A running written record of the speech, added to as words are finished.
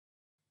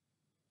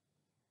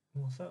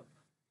What's up?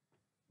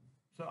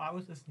 So I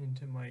was listening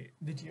to my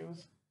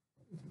videos.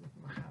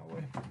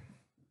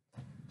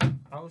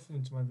 I was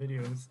listening to my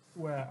videos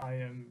where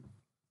I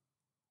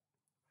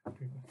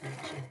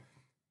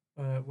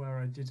where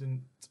I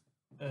didn't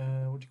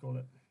what do you call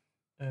it?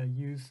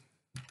 Use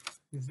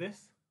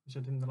this, which I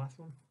did in the last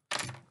one,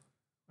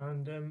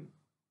 and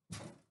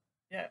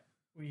yeah,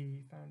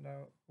 we found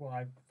out. Well,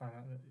 I found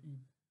out that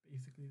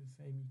basically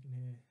the same. You can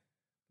hear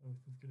both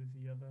as good as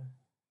the other.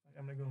 Like,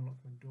 I'm gonna go and lock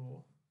my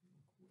door.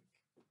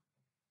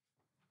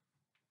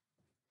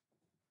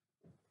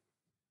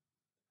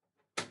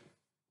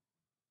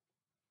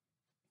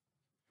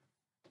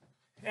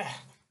 Yeah,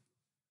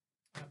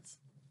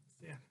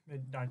 yeah.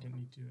 I didn't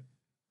need to do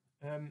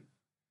it.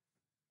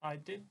 I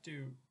did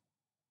do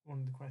one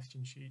of the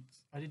question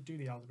sheets. I did do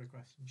the algebra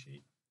question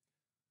sheet,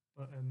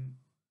 but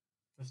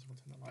first of all,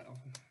 turn the light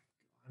off.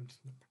 I'm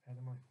just not prepared,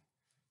 am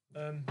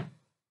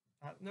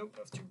I? Nope,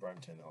 that's too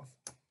bright. Turn it off.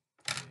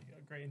 There you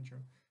go, great intro.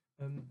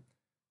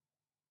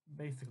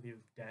 Basically, it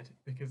was dead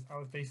because I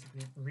was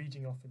basically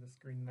reading off of the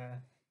screen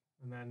there,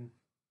 and then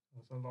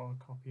there was a lot of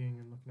copying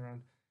and looking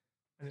around,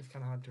 and it's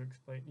kind of hard to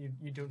explain.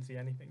 You don't see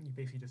anything. You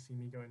basically just see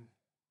me going.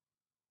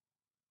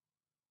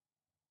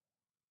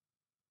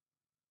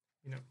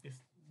 You know,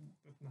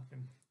 it's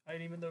nothing.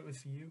 And even though it was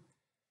for you,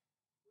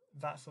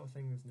 that sort of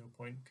thing, there's no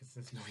point because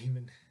there's not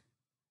even.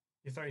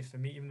 Sorry, it's for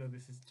me, even though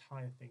this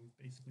entire thing is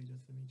basically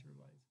just for me to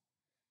revise.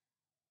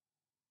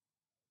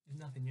 There's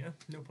nothing, yeah?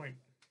 No point.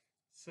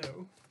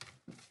 So,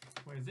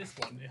 whereas this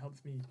one, it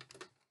helps me,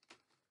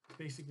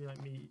 basically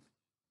like me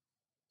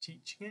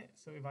teaching it,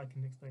 so if I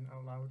can explain it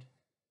out loud,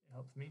 it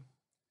helps me.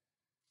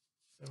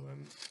 So,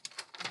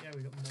 yeah,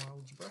 we got more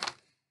algebra.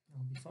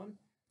 That'll be fun.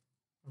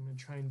 I'm going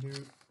to try and do,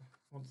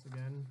 once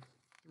again,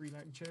 3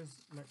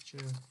 lectures.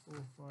 Lecture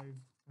 4, 5,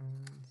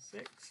 and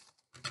 6.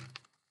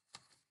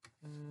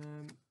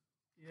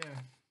 Yeah.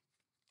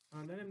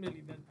 And then I'm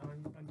nearly done.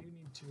 I do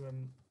need to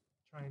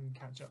try and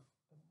catch up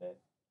a bit.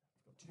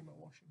 I've got to do my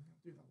washing.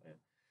 I'll do that later.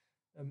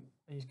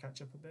 I need to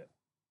catch up a bit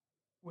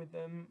with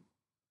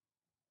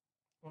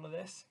all of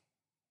this.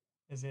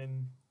 As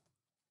in,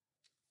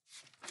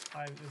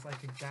 there's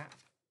like a gap.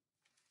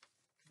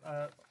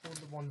 All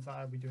the ones that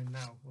I'll be doing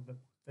now, well,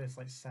 there's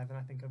like 7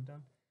 I think I've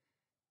done.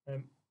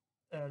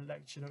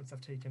 Lecture notes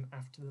I've taken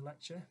after the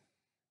lecture,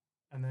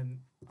 and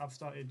then I've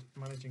started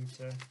managing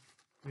to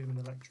do them in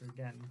the lecture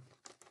again.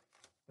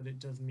 But it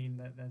does mean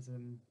that there's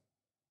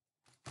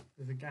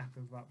a gap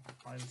of about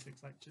 5 or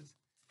 6 lectures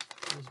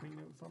to make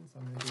notes on, so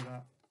I'm going to do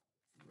that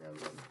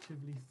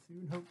relatively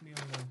soon, hopefully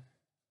on the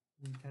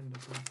weekend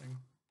or something.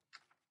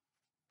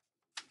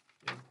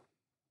 Yeah.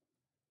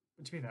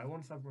 But to be fair,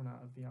 once I've run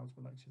out of the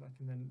algebra lectures, I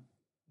can then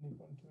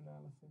move on to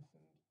analysis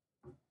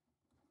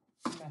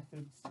and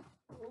methods.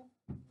 Oh,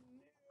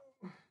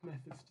 no.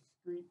 Methods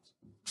discrete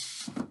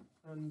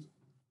and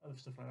other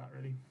stuff like that,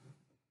 really.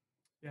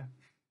 Yeah.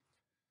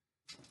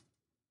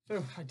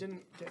 So I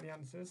didn't get the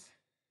answers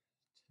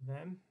to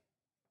them.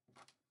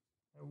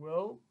 I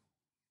will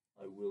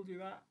do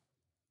that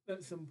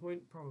at some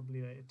point,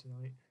 probably later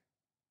tonight.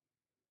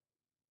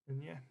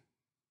 And yeah,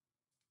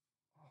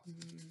 on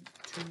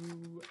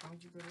to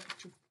algebra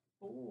lecture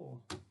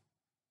 4.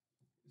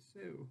 So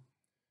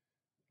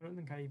I don't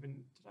think I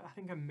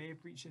think I may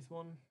have reached this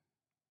one.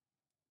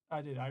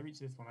 I did. I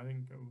reached this one. I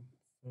didn't go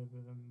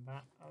further than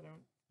that. I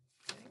don't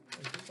think.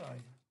 Or did I?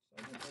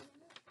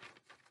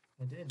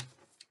 I did.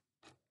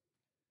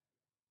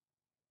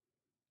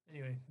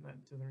 Anyway, that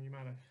doesn't really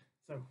matter.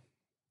 So,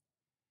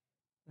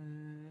 you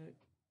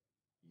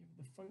have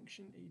the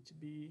function a to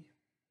b.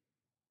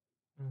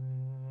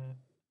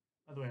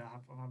 By the way,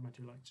 I've had my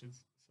 2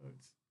 lectures, so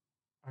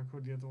I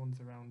recorded the other ones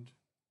around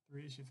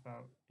 3ish. It's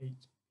about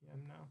 8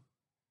 p.m. now.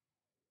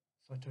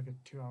 So I took a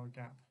 2-hour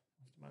gap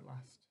after my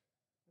last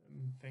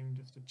thing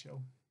just to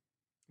chill.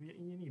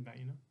 You need that,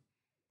 you know.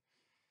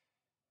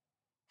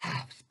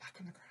 Just back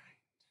on the grind.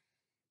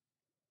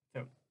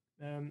 So,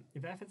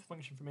 if f is a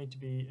function from a to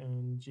b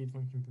and g is a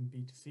function from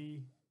b to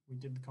c, we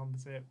did the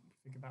composite,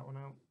 figured that one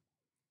out.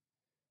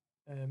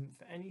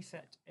 For any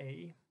set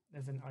A,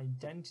 there's an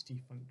identity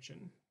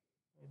function.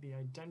 The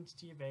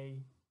identity of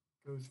A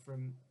goes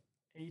from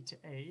A to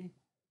A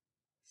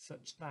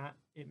such that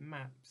it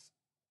maps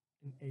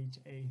in A to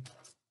A.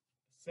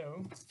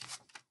 So,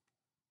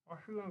 I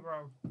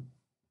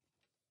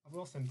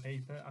will send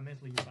paper. I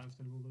mentally use that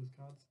instead of all those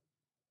cards.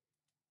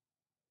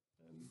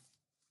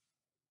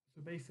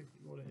 So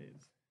basically what it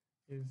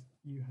is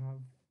you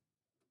have,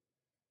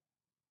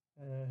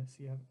 so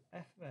you have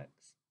f of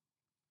x,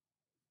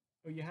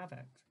 you have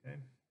x, okay?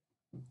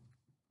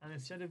 And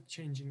instead of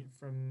changing it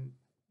from,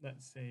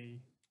 let's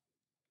say,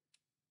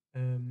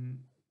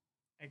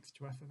 x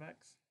to f of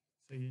x,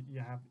 so you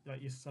have,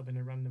 like, you sub in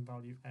a random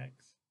value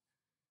x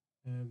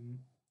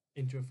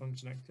into a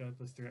function x squared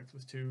plus 3x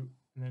plus 2,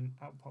 and then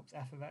out pops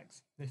f of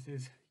x. This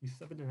is, you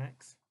sub in an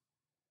x,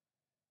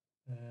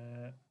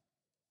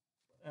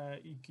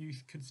 you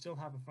could still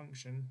have a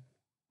function,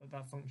 but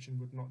that function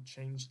would not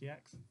change the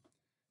x.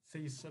 So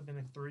you sub in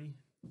a 3,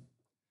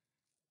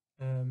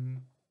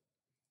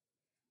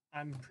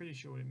 I'm pretty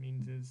sure what it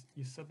means is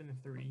you sub in a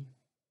 3,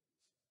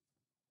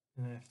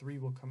 and then a 3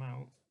 will come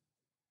out,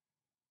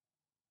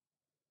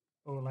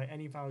 or like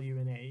any value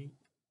in A,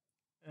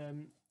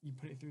 you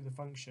put it through the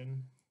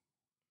function,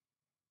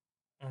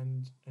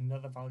 and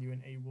another value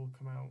in A will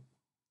come out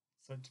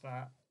such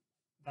that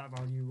that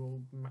value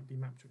will be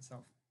mapped to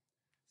itself.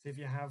 So if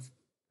you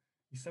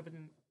sub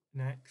in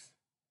an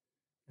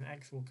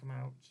X will come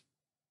out,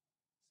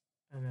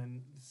 and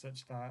then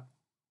such that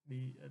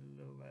it's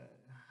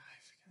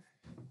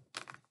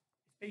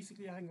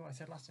basically, I think what I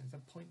said last time, it's a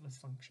pointless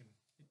function.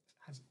 It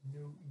has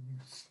no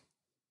use.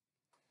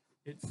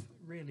 It's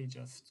really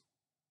just,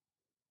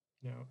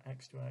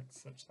 x to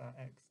x such that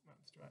x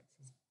maps to x.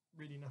 There's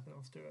really nothing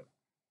else to it.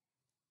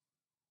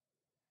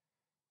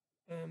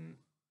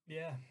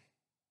 Yeah,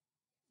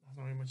 there's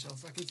not really much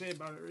else I can say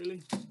about it,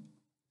 really.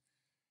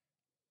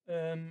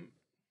 I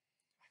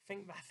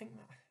think that's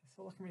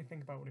all I can really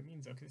think about what it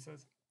means, though, because it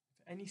says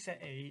for any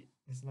set A,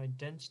 there's an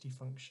identity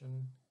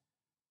function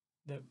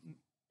that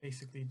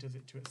basically does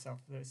it to itself,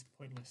 though it's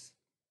pointless.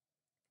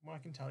 From what I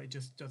can tell, it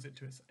just does it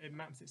to itself. It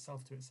maps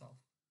itself to itself.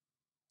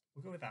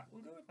 We'll go with that.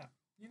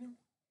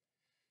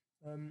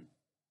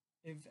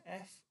 If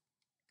f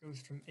goes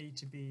from A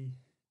to B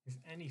is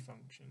any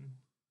function,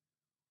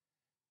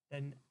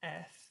 then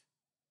f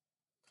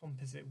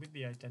composite with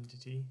the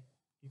identity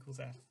equals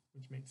f,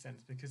 which makes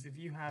sense, because if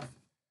you have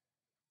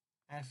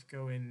f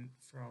going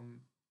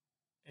from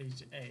A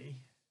to A,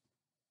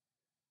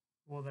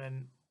 well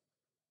then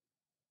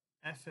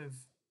f of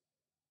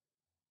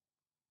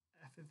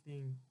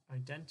the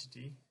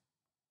identity,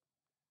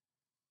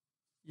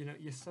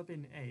 you sub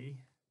in A,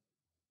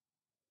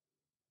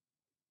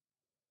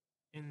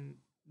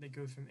 that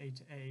goes from A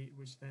to A,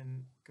 which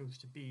then goes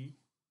to B.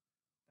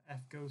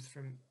 F goes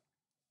from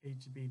A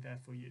to B,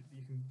 therefore you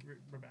can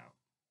rub it out.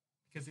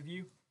 Because if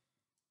you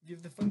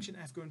have the function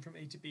f going from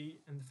A to B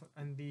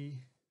and the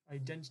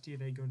identity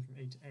of A going from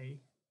A to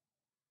A,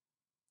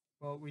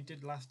 well, we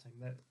did last time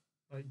that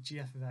like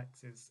gf of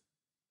x is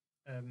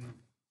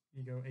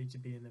you go A to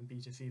B and then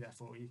B to C,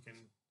 therefore you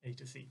can A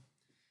to C.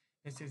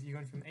 It says you're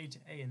going from A to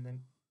A and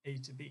then A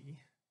to B,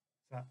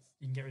 so that's,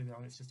 you can get rid of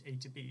that, it's just A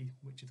to B,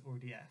 which is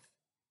already f,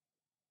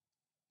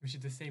 which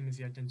is the same as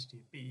the identity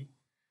of B.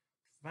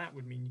 So that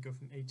would mean you go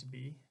from A to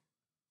B,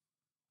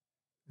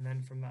 and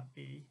then from that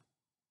B,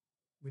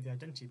 with the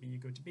identity of B, you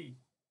go to B,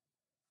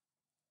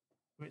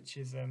 which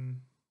is,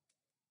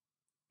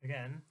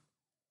 again,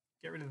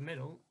 get rid of the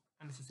middle,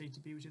 and it's just A to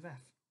B, which is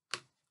f.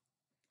 There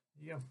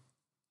you go.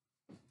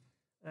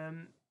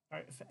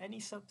 Alright, for any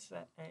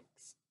subset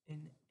x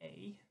in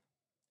A,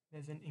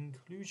 there's an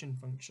inclusion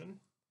function,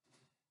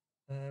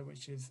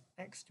 which is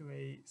x to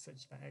A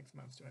such that x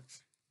maps to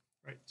x.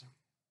 Right.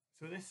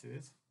 So this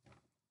is,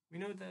 we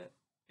know that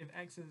if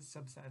x is a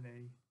subset of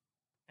A,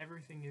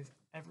 everything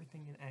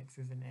in x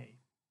is in A.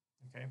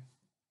 Okay.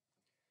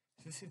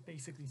 So this is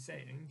basically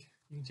saying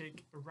you can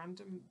take a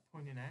random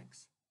point in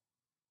x,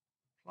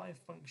 apply a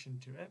function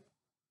to it.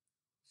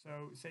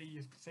 So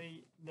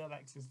say little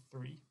x is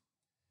 3.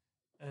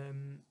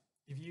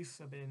 If you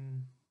sub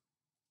in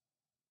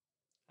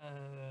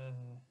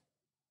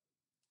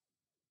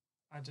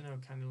I don't know,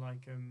 kind of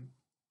like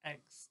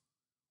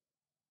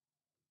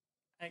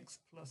x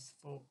plus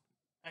 4,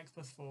 x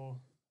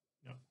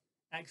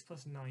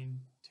plus 9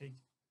 take.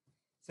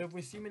 So if we're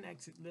assuming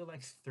little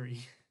x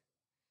 3,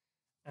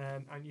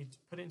 and you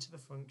put it into the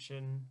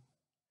function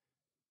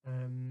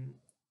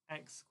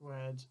x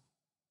squared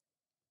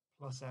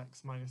plus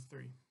x minus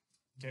 3.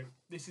 Okay,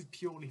 this is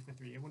purely for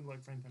 3. It wouldn't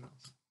work for anything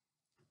else.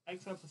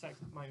 X squared plus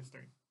x minus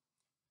 3.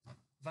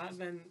 That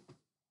then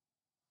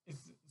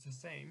is the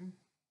same.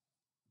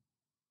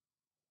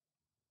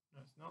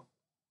 No, it's not.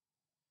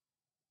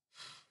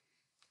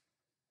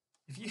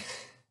 If you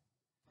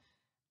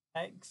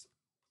x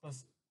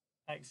plus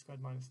x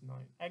squared minus 9,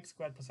 x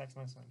squared plus x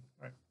minus 9,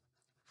 right?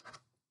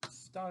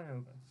 Starting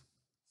over.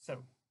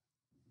 So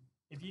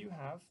if you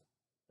have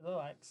a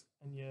little x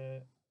and you're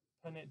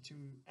putting it to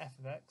f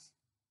of x,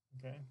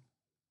 okay,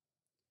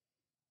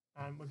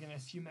 and we're going to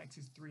assume x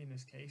is 3 in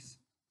this case,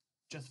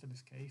 just for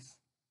this case,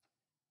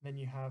 then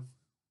you have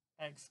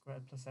x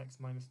squared plus x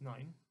minus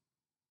 9,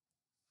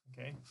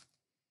 okay,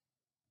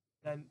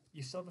 then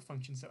you solve the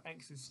function, so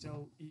x is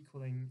still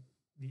equaling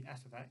the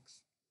f of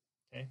x,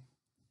 okay,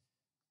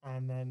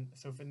 and then,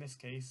 so for in this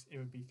case, it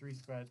would be 3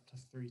 squared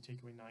plus 3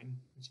 take away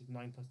 9, which is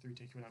 9 plus 3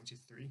 take away 9, which is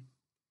 3.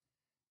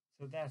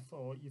 So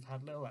therefore, you've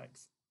had little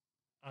x,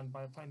 and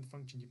by applying the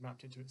function, you've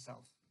mapped it to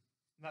itself.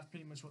 And that's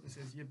pretty much what this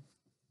is.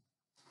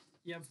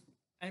 You have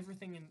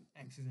everything in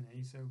x is in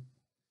A, so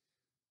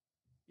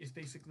it's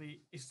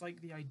basically, it's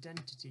like the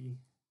identity.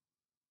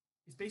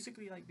 It's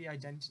basically like the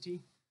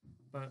identity,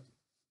 but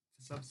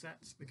for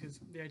subsets, because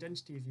the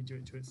identity is you do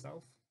it to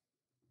itself.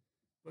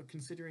 But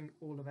considering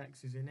all of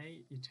x is in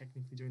A, you're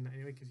technically doing that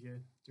anyway, because you're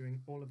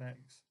doing all of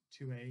x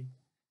to A,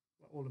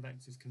 where all of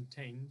x is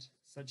contained,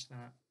 such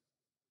that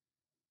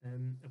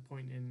a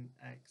point in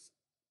x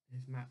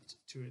is mapped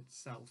to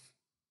itself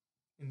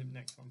in the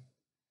next one.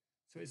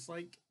 So it's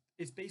like,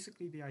 it's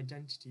basically the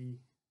identity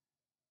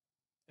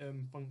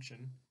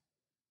function,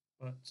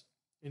 but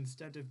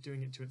instead of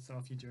doing it to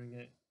itself, you're doing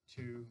it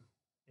to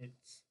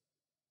its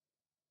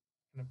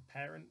kind of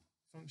parent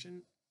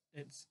function.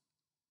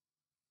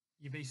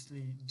 You're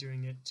basically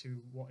doing it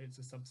to what it's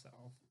a subset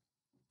of.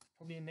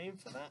 Probably a name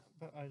for that,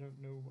 but I don't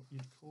know what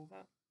you'd call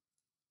that.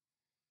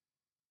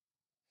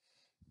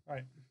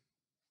 Right.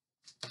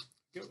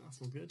 Go,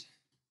 that's all good.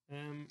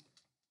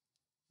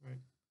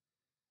 Right.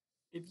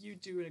 If you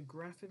do a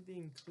graph of the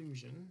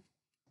inclusion,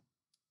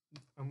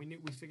 and we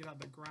figured out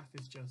that graph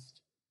is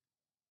just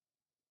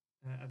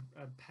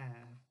a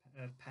pair.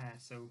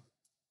 So,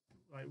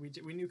 like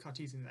we knew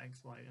Cartesian is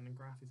x, y, and a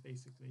graph is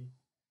basically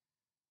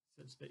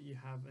such that you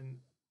have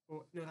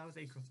no, that was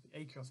A cross B.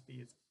 A cross B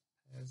is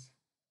pairs.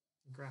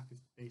 The graph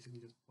is basically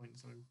just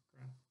points on a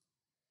graph.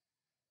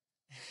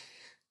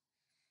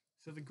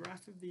 So the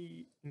graph of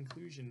the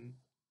inclusion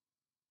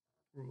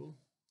rule.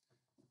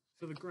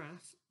 So the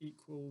graph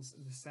equals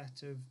the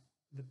set of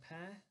the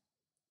pair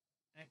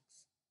x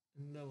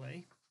and lil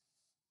a,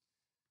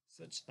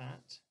 such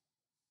that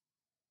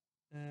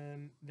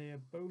they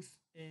are both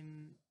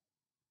in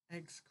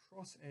x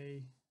cross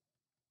a,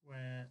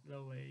 where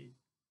lil a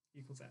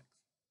equals x.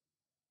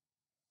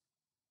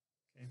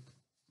 Okay.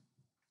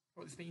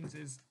 What this means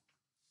is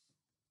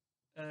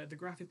the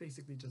graph is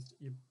basically just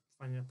you're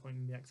finding a point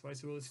in the xy.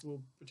 So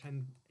we'll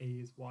pretend a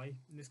is y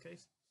in this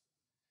case.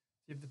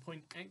 So you have the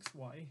point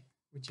xy,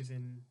 which is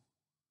in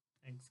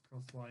x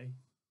cross y,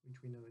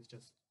 which we know is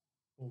just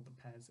all the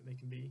pairs that they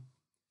can be,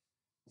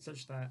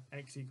 such that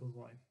x equals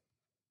y.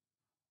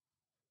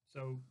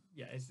 So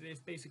yeah,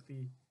 it's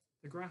basically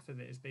the graph of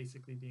it is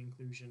basically the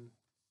inclusion.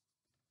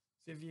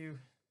 So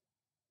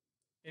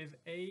if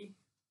A,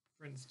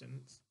 for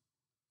instance,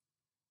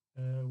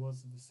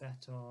 was the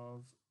set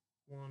of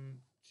 1,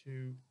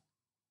 2,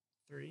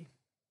 3,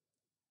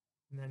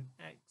 and then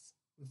x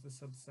was the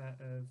subset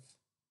of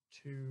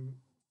 2,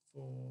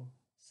 4,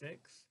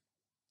 6,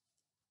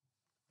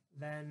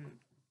 then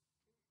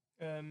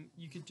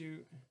you could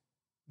do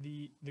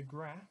the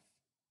graph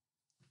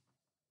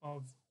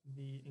of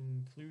the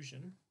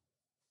inclusion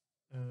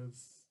of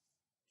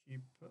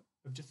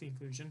just the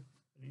inclusion.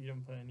 You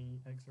don't put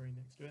any x or a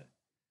next to it.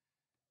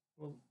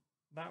 Well,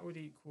 that would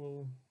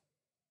equal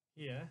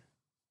here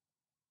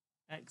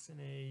x and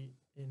a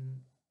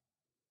in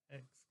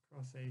x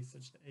cross a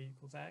such that a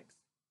equals x,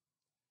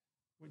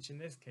 which in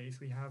this case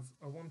we have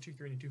a 1, 2,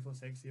 3 and a 2, 4,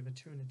 6. You have a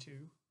 2 and a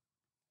 2.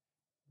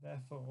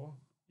 Therefore,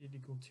 it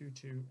equal 2,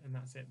 2, and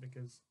that's it,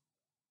 because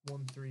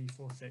 1, 3,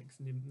 4, 6,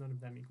 none of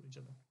them equal each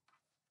other.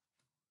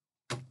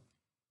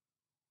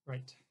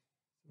 Right.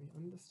 So we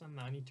understand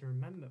that. I need to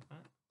remember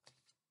that.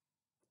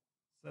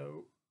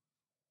 So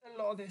a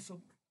lot of this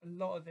will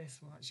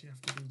actually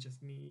have to be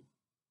just me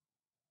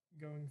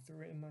going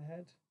through it in my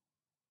head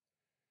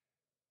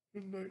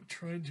and not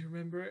trying to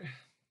remember it.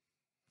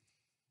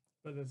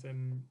 But there's a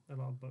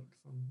lot of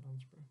books on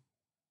algebra.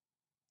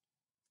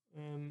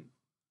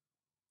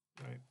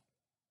 Right.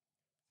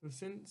 So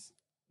since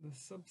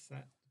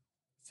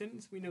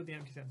we know the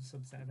empty set is a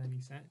subset of any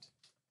set,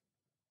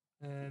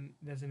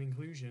 there's an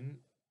inclusion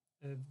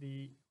of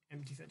the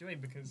empty set to A,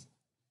 because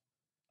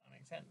that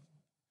makes sense.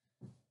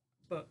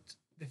 But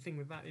the thing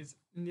with that is,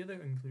 in the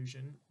other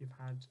inclusion, you've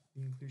had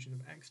the inclusion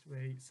of x to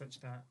A such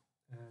that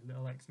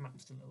little x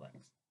maps to little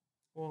x.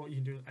 Or you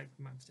can do x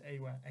maps to A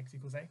where x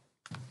equals A.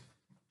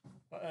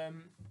 But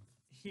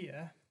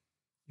here,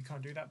 you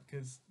can't do that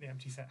because the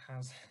empty set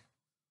has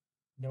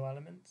no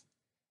elements.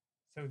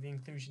 So the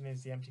inclusion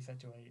is the empty set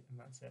to A, and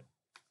that's it.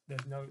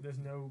 There's no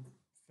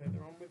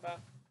further on with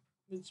that,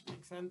 which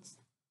makes sense.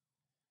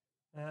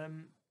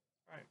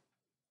 Right.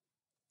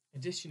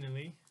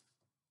 Additionally,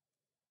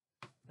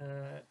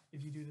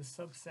 if you do the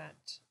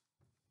subset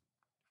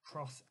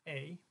cross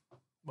A,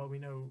 well, we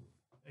know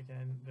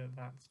again that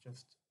that's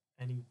just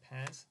any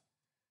pairs.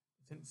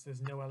 Since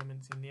there's no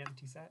elements in the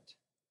empty set,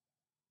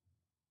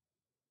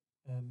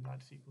 that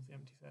just equals the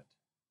empty set.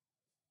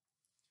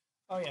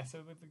 Oh yeah,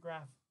 so with the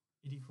graph,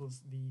 it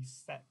equals the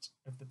set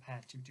of the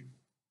pair 2, 2.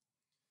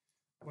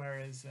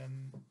 Whereas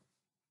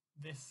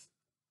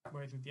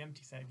with the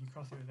empty set, if you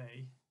cross it with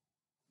A,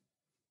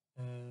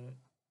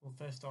 well,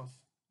 first off,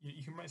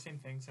 you can write the same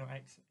thing. So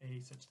x A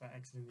such that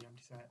x is in the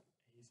empty set,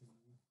 A is in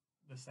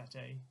the set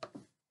A.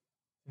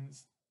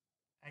 Since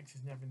x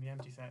is never in the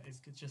empty set, it's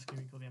just going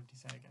to equal the empty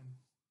set again.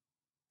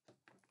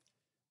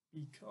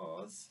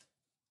 Because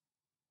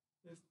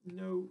there's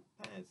no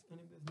pairs, and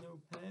if there's no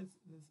pairs,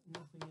 there's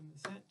nothing in the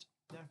set.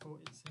 Therefore,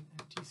 it's an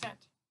empty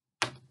set.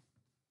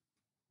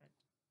 Right.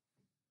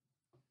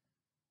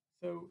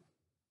 So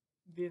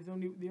the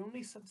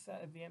only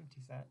subset of the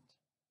empty set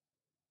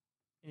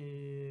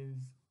is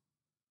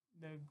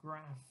the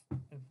graph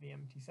of the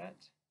empty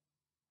set.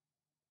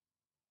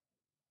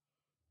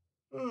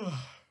 And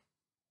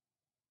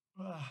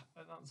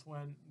that's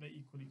when they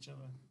equal each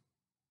other.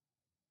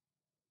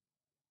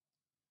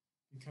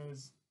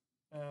 Because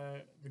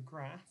the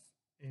graph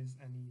is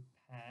any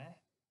pair.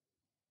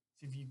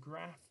 So if you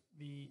graph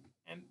the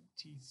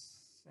empty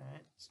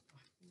set, I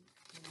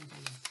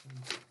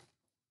think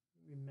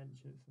we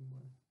mention it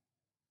somewhere.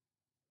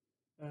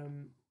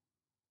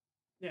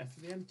 yeah,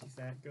 so the empty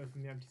set goes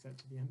from the empty set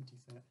to the empty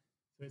set.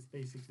 So it's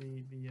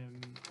basically the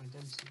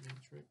identity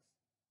matrix.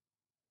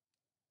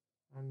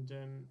 And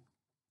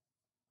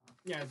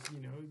yeah,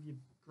 you know, you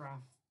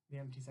graph the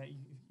empty set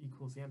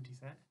equals the empty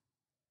set.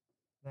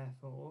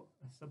 Therefore,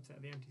 a subset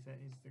of the empty set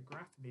is the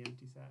graph of the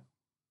empty set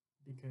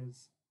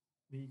because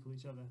they equal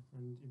each other.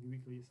 And if you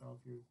equal yourself,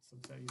 you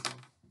subset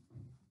yourself.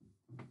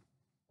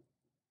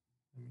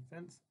 That makes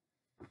sense?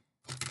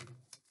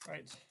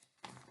 Right.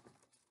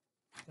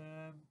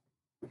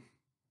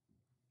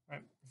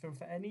 Right. So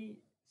for any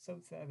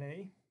subset of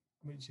A,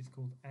 which is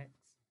called X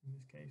in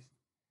this case,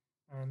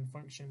 and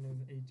function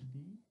of A to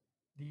B,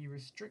 the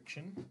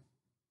restriction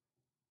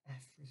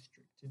f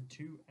restricted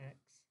to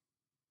x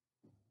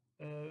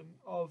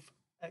of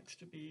x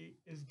to b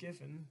is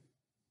given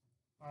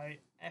by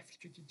f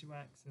restricted to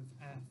x of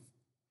f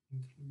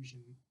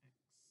inclusion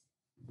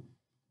x.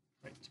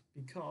 Right,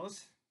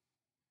 because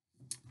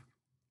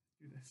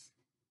do this.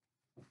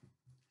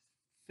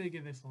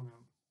 Figure this one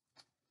out.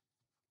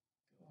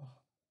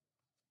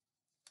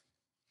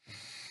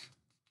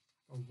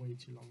 Oh, way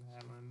too long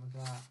hair, man. Look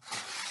at that.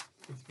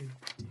 It's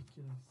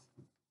ridiculous.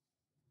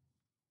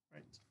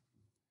 Right.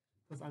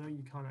 Because I know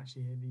you can't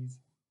actually hear these.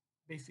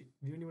 Basically,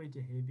 the only way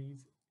to hear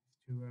these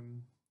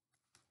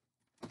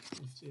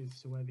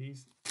is to wear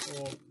these,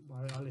 or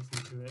well, I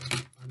listen to it.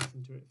 I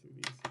listen to it through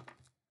these,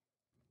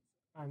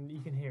 and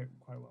you can hear it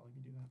quite well if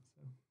you do that.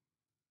 So,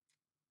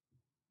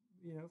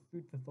 you know,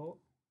 food for thought.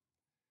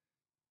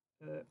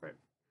 Right.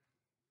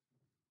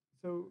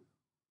 So,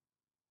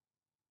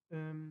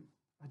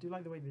 I do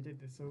like the way they did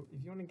this. So,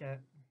 if you want to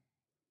get,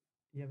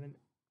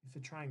 it's a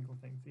triangle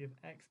thing. So you have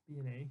x, b,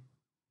 and a.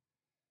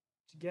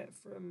 To get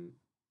from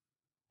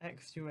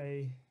x to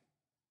a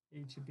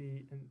to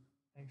b, and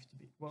x to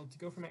b. Well, to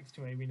go from x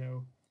to a, we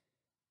know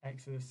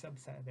x is a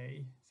subset of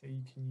a, so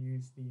you can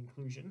use the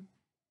inclusion.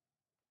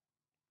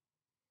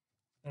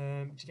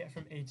 To get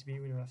from a to b,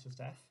 we know that's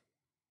just f.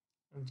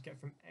 And to get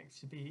from x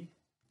to b,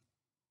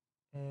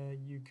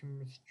 you can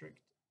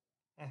restrict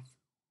f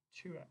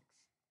to x.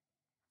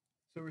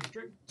 So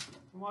restrict,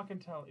 from what I can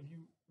tell, if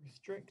you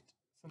restrict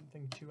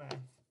something to f,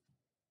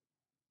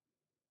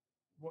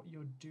 what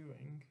you're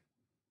doing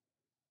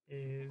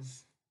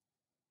is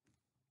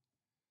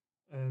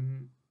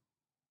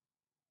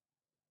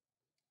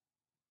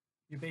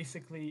you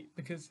basically,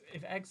 because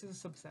if x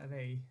is a subset of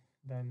a,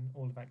 then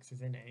all of x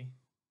is in a,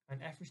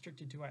 and f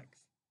restricted to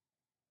x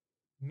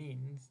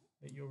means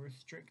that you're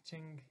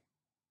restricting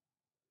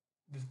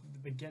the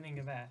beginning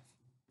of f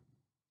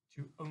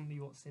to only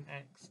what's in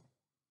x.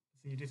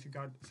 So you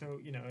disregard, so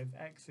you know, if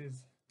x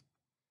is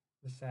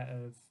the set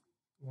of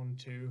 1,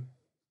 2,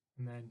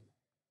 and then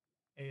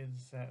a is the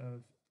set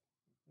of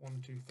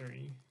 1, 2,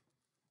 3,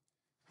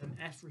 then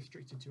f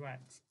restricted to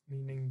x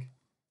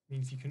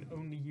means you can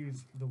only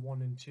use the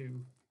 1 and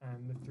 2,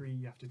 and the 3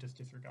 you have to just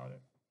disregard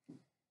it.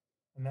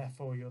 And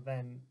therefore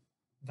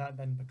that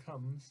then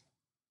becomes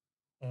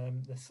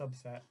the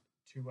subset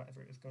to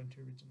whatever it was going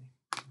to originally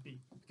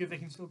be. Because they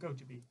can still go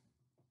to b.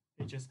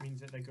 It just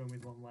means that they're going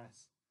with one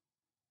less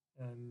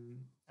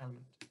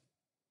element.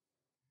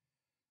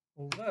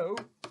 Although,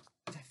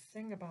 the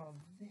thing about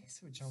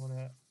this which I want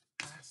to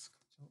ask,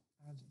 which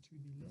I'll add to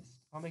the list.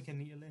 I'll make a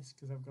neater list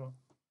because I've got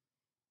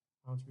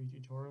algebra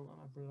tutorial and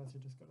I've realised I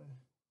just got to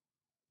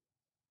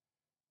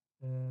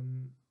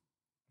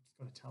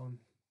tell them,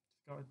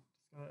 just gotta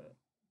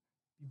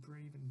be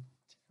brave and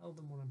tell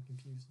them what I'm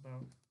confused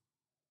about.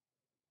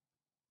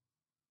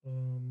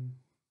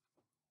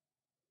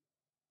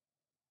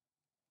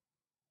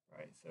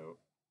 Right, so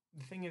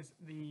the thing is,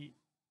 the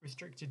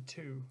restricted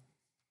to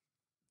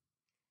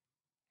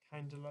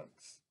kind of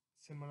looks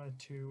similar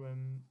to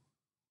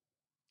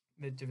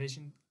the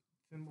division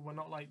symbol. Well,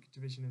 not like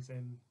division as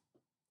in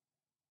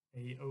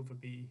a over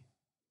b.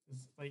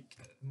 There's like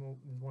there's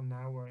one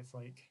now where it's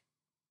like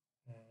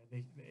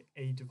the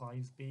a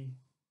divides b.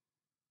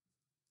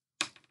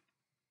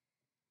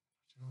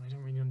 I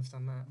don't really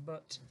understand that,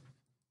 but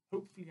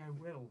hopefully I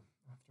will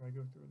after I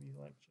go through these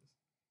lectures.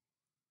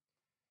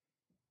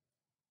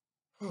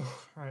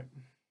 Right.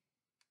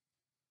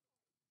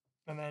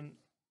 And then,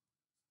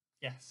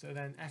 yeah, so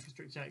then f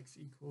restricted x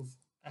equals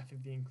f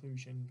of the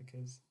inclusion,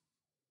 because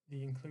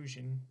the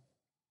inclusion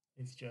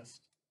is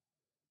just,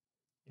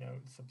 you know,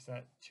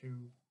 subset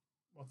to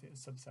what it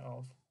is subset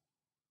of.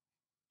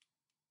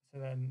 So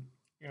then,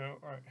 you know,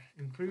 all right,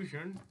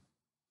 inclusion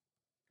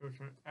goes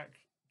from x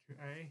to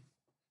a,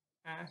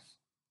 f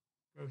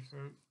goes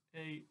from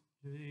a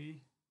to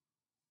b,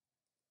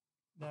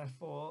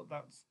 therefore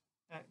that's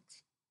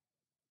x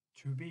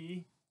to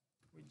b,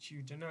 which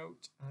you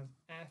denote as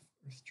f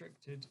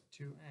restricted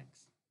to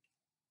x.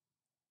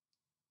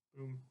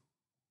 Boom.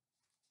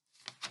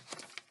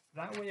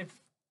 That way, if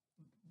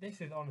this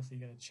is honestly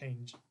going to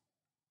change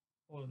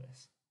all of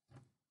this.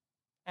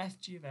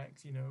 Fg of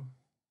x, you know,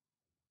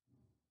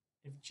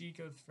 if g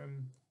goes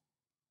from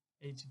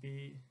a to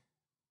b,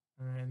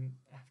 and then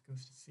f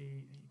goes to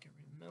c, and you get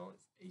rid of the middle,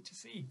 it's a to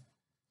c.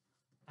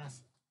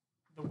 That's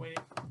the way.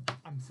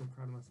 I'm so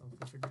proud of myself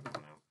for figuring that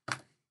one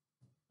out.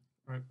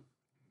 Right.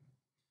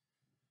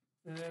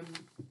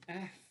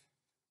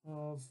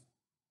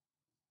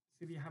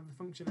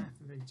 function f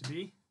of a to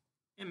b,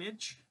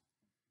 image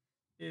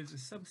is a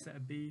subset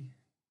of b,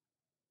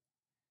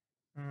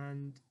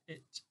 and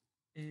it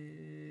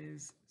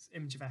is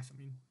image of f, I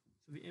mean.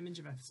 So the image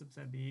of f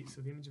subset b,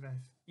 so the image of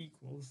f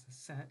equals the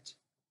set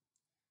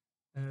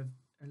of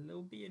a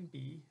little b in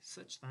b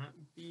such that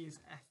b is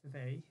f of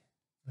a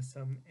for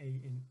some a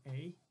in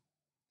a,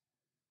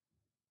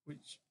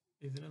 which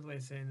is another way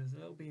of saying there's a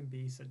little b in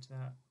b such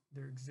that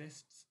there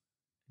exists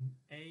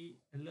a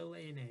little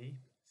a in a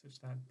such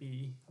that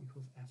b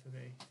equals f of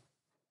a.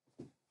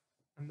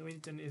 And the way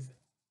it's done is,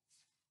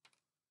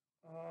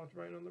 I was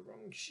writing on the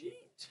wrong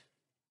sheet.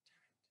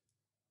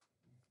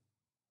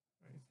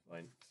 Right,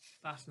 fine.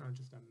 That's now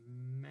just a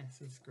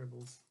mess of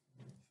scribbles.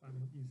 Fine,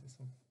 I'll use this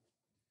one.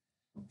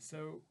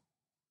 So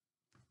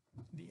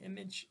the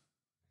image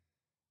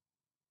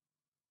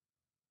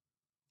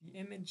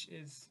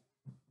is,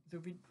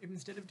 so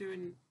instead of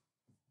doing,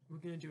 we're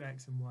going to do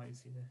x and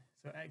y's here.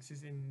 So x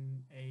is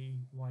in a,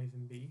 y is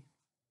in b.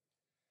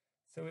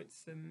 So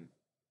it's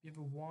you have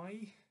a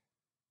y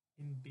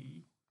in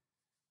b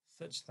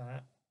such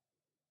that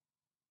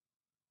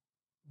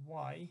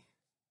y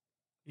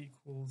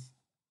equals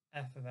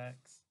f of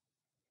x,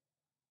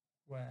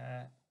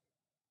 where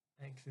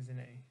x is in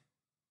a.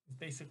 It's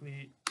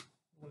basically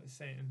what it's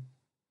saying.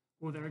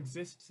 Well, there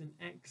exists an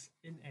x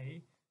in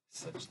a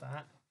such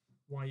that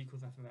y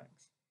equals f of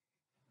x.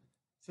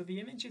 So the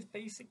image is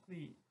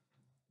basically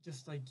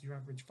just like your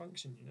average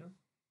function, you know?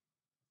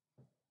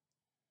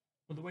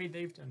 Well, the way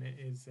they've done it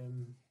is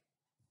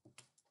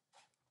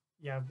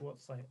you have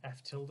what's like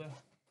f tilde,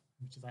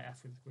 which is like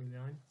f with a squiggly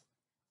line.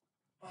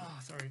 Oh,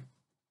 sorry.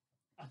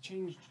 I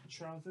changed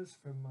trousers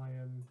from my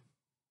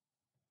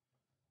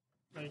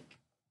like,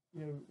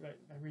 you know, like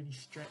really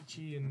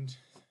stretchy and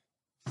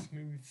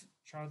smooth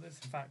trousers.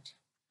 In fact,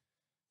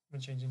 I'm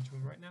gonna change into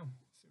them right now.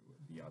 So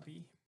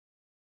BRB.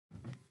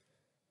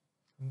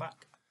 I'm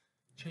back.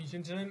 Changed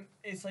into them.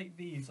 It's like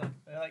these,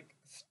 like they're like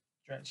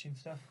stretchy and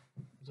stuff.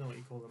 I don't know what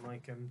you call them,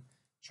 like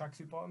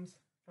tracksuit bottoms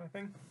kind of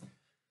thing.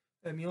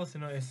 You also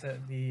notice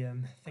that the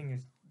thing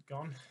is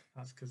gone.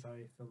 That's because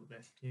I filled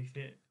this. You see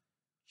it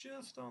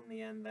just on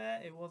the end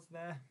there. It was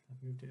there.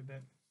 I've moved it a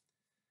bit.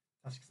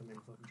 That's because I made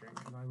a fucking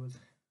drink and I was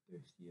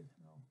thirsty as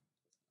hell.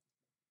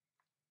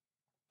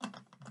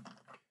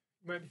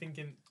 You might be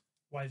thinking,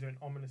 why is there an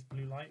ominous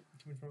blue light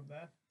coming from up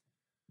there?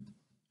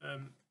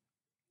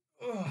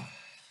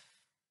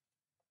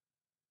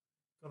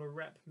 Got a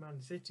rep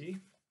Man City.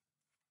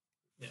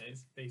 Yeah,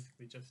 it's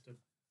basically just a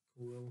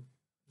cool little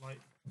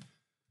light.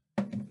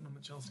 Not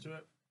much else to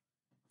it.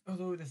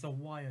 Although there's a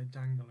wire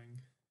dangling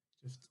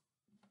just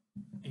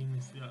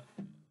aimlessly up.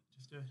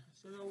 Just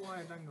a little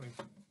wire dangling.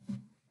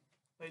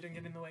 But you don't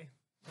get in the way.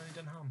 Only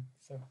done harm.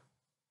 So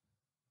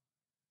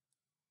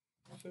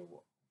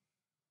what?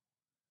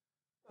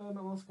 I'm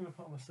also going to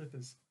put on my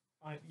slippers.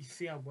 You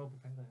see how well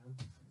prepared I am.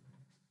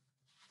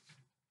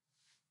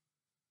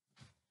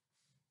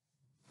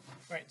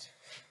 Right.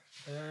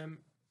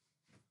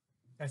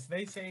 So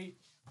they say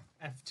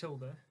f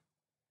tilde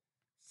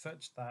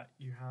such that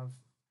you have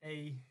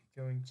a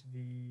going to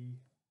the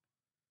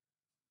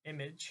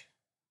image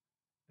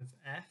of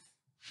f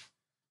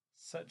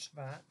such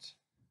that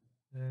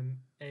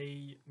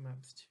a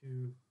maps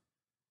to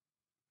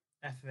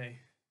f of a.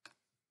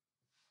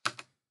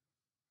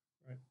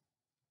 Right.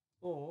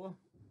 Or,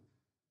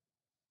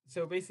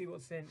 so basically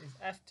what's saying is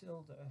f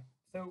tilde.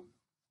 So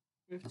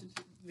we have to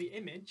the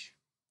image,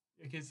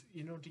 because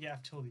in order to get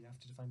f tilde you have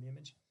to define the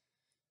image.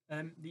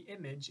 The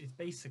image is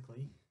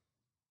basically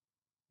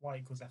y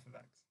equals f of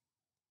x.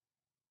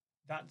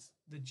 That's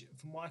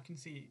from what I can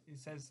see, it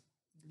says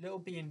little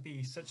b in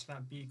b such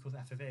that b equals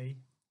f of a,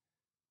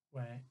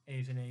 where a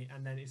is in a,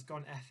 and then it's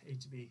gone f a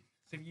to b.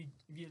 So if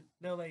you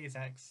little a is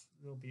x,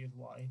 little b is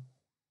y.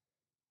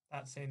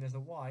 That's saying there's a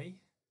y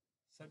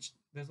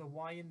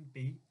in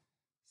b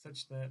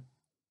such that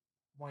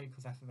y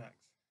equals f of x.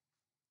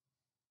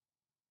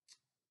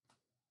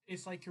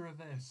 It's like a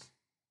reverse,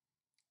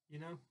 you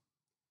know?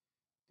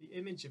 The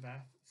image of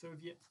f. So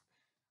if you,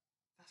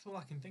 that's all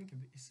I can think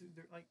of. It's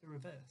like the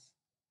reverse.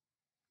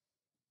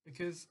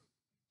 Because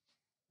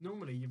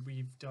normally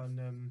we've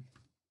done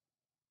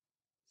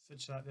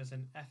such that there's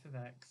an f of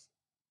x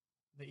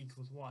that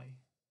equals y.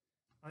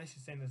 And this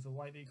is saying there's a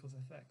y that equals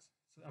f of x.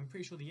 So I'm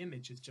pretty sure the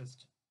image is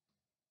just,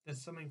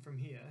 there's something from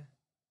here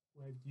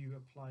where you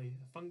apply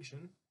a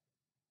function,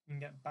 you can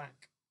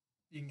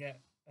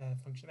get a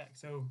function of x.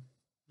 So,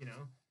 you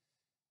know,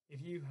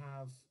 if you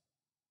have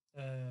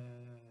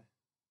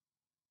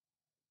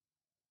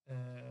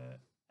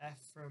f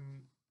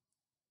from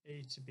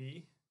a to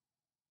b,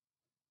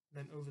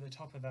 then over the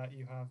top of that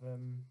you have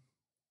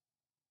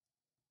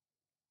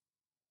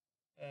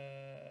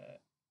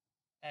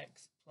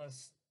x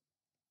plus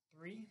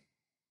 3.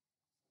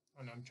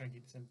 Oh no, I'm trying to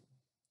keep it simple.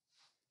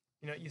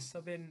 You know, you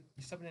sub in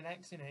an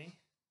x in a,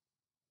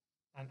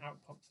 and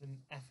out pops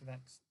an f of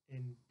x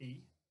in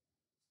b.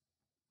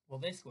 Well,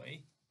 this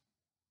way,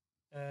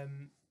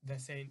 they're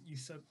saying you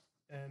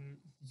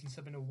can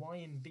sub in a y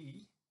in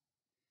b,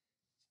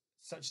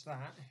 such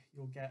that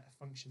you'll get a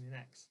function in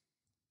x.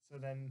 So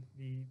then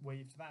the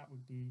way for that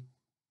would be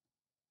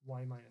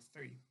y minus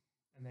 3.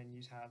 And then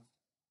you'd have,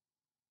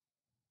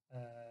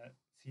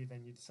 so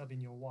then you'd sub in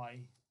your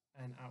y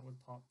and out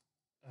would pop,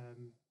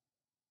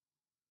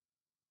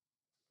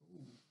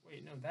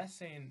 wait, no, they're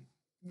saying,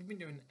 we've been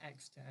doing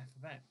x to f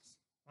of x.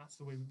 That's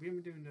the way, we've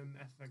been doing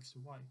f of x to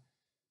y.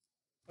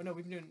 Oh no,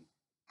 we've been doing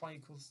y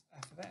equals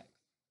f of x.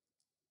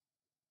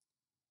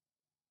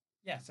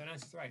 Yeah, so now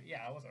it's right.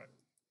 Yeah, I was right.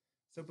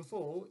 So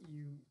before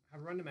you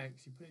have random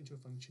x, you put it into a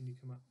function, you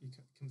comes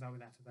out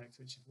with f of x,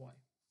 which is y.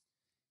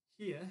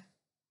 Here,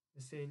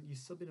 they're saying you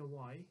sub in a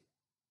y,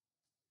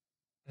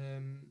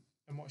 and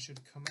what should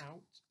come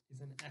out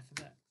is an f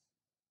of x.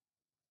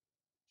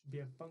 Should be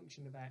a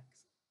function of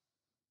x.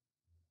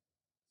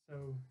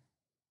 So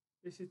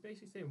this is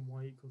basically saying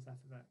y equals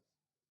f of x.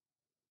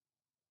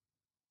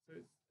 So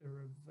it's a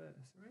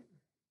reverse, right?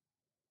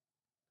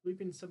 We've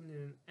been subbing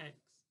in an x.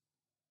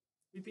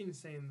 We've been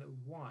saying that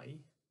y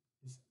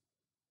is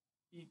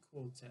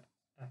equal to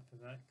f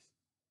of x.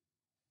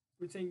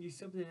 We're saying you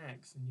sub in an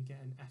x and you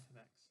get an f of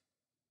x.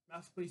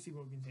 That's basically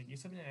what we've been saying. You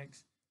sub in an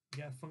x, you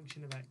get a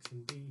function of x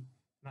and b, and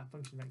that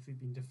function of x we've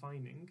been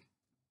defining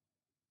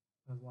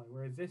as y.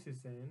 Whereas this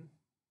is saying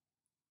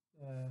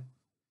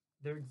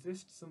there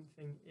exists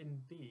something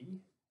in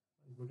b,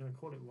 we're going to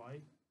call it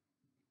y,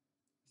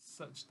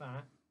 such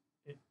that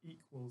it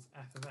equals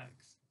f of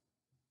x.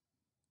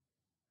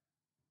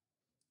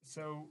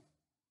 So,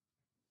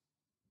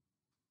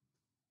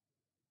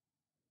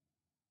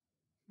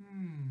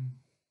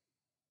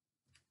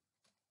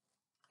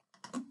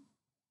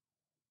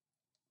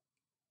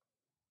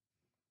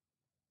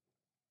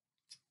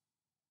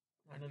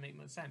 that doesn't make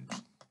much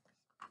sense.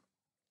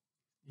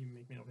 Even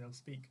make me not be able to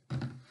speak.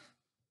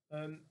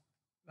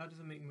 That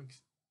doesn't make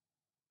much.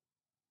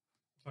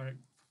 Sorry.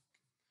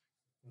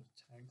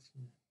 Tags.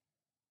 Yeah.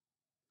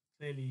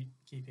 Clearly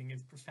keeping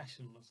it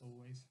professional as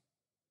always.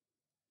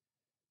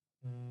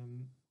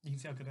 You can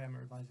see how good I am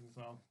at revising as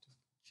well. Just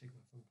checking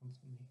my phone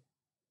constantly.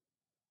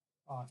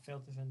 Oh, I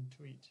failed to send a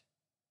tweet.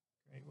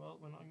 Great. Well,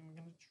 I'm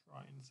going to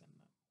try and send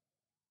that.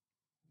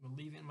 We'll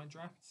leave it in my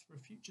drafts for a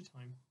future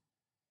time.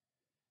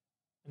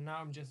 And now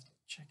I'm just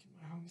checking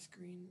my home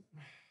screen.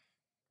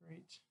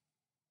 Great.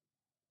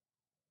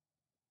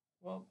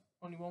 Well,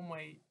 only one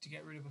way to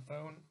get rid of a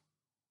phone.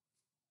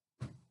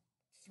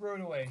 Throw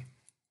it away.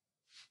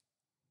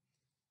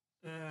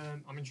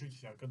 I'm intrigued to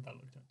see how good that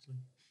looked actually.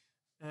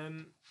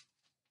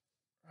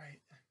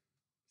 Right.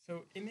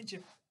 So image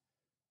of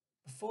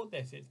before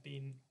this, it's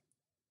been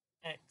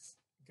x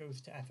goes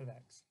to f of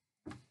x.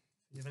 So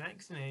you have an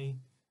x and a,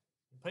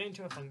 you put it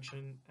into a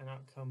function, and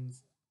out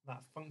comes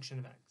that function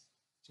of x,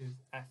 which is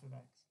f of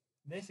x.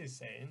 This is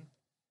saying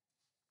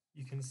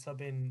you can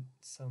sub in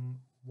some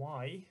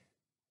y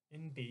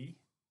in b,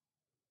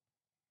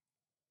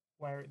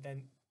 where it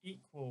then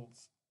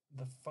equals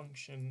the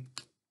function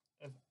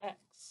of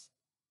x.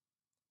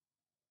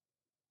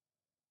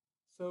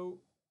 So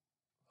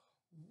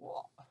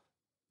what?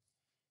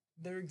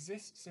 There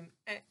exists an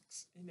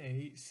x in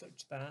a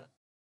such that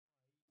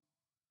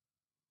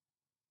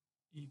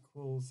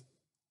equals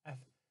f.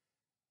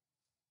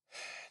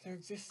 There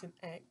exists an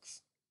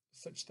x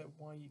such that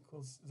y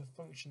equals the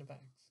function of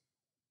x.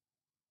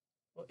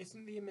 Well,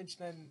 isn't the image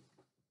then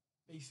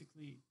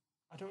basically?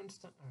 I don't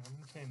understand. Oh, I'm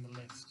going to put in the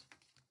list.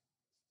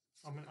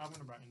 I'm going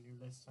to write a new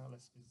list. Our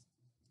list is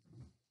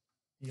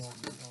beyond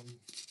on.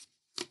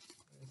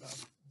 Is that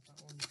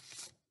one?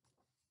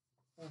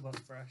 All but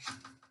fresh.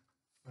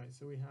 Right,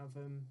 so we have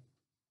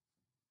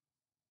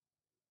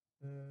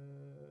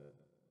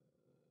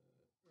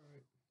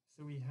right.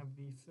 So we have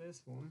the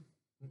first one,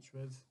 which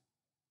was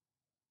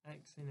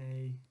x in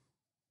a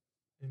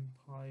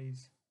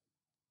implies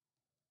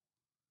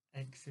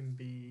x in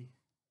b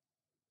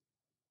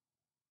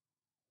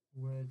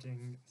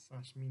wording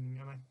 / meaning,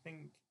 and I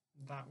think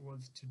that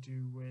was to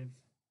do with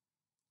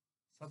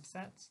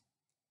subsets.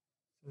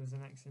 So there's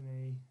an x in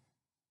a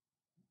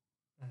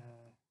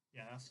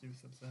yeah, that's to do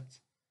with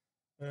subsets.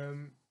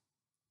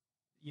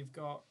 You've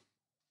got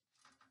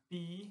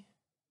b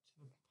to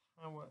the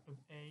power of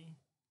a,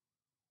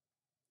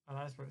 and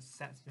I just wrote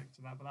sets next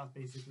to that, but that's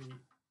basically,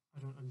 I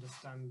don't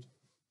understand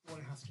what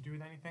it has to do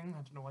with anything.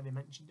 I don't know why they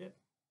mentioned it.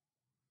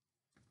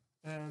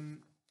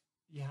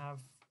 You have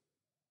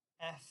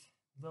f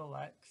little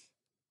x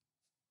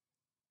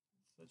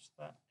such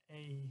that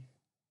a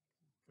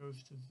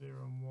goes to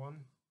 0 and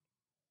 1.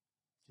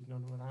 Do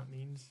not know what that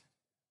means.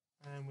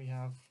 And we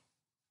have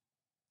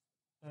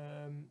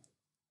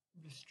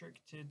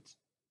restricted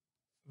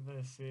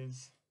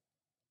versus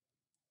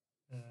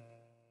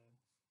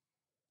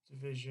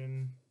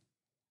division.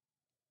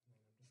 And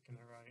I'm just going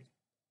to write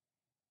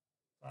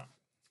that.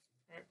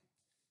 Right.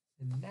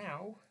 And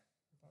now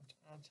I'm about to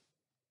add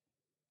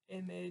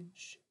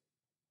image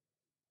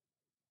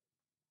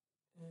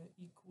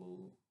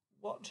equal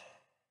what?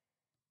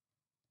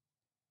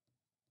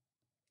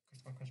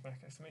 Question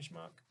mark, exclamation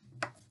mark.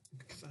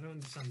 Because I don't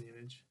understand the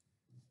image.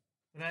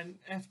 And then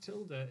f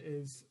tilde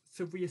is,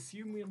 so if we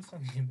assume we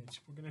understand the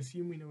image, we're going to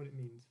assume we know what it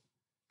means.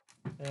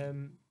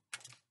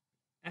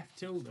 F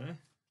tilde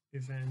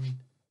is then you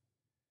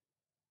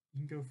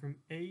can go from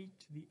A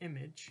to the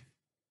image,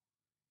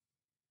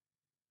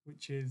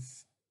 which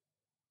is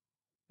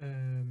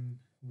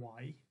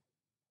y,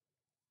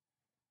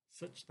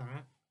 such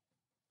that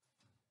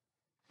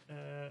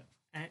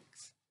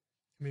x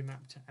can be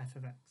mapped to f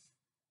of x.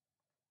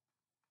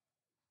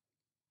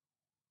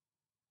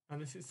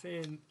 And this is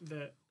saying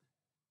that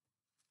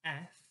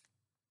f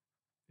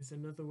is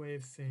another way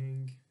of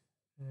saying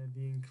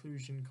the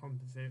inclusion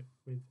composite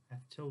with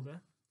f tilde,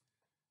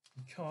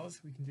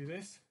 because we can do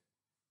this.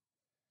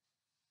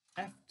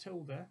 F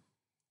tilde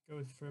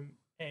goes from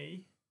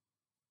A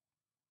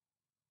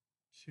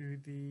to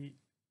the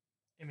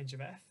image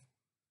of f,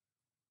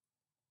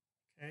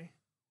 okay,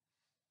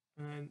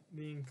 and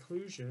the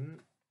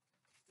inclusion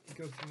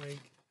go from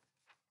like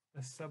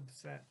a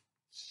subset,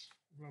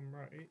 if I'm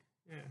right,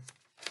 yeah,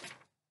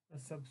 a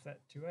subset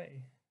to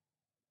A.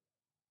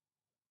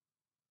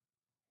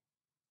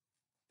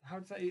 How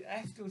does that?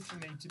 F goes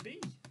from A to B.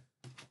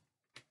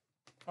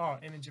 Oh,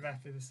 image of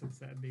f is a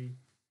subset of B.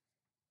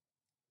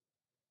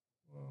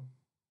 Whoa.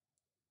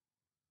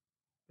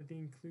 But the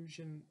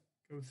inclusion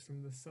goes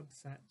from the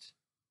subset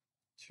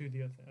to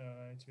the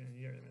other, to the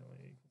middle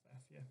equals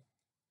f, yeah.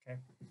 Okay.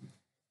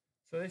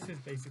 So this is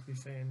basically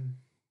saying,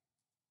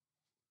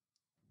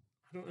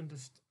 I don't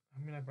understand.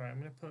 I'm gonna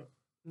put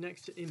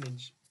next to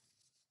image.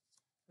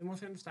 And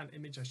once I understand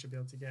image, I should be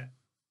able to get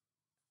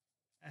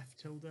f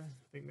tilde. I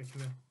think they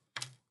kind of.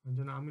 I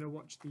don't know. I'm gonna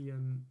watch the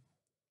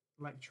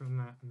lecture on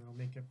that, and then I'll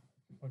make an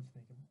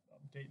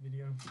update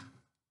video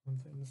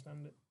once I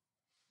understand it.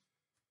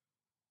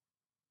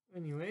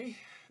 Anyway,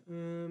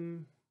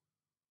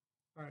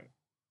 right,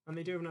 and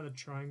they do have another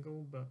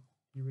triangle, but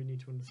you really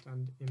need to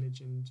understand image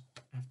and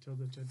f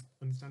tilde to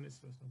understand it, so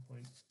there's no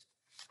point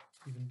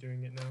even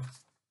doing it now.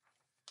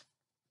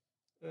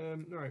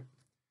 Alright,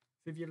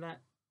 so if you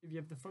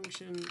have the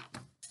function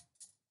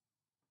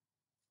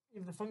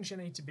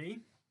a to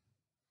b.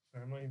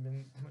 Sorry, I'm not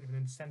even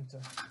in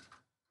center.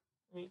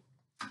 Let me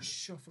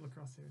shuffle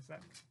across here a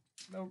sec.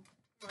 Nope,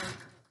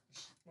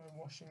 my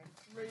washing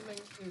railing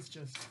is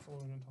just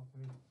falling on top of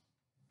me.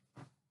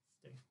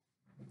 Stay.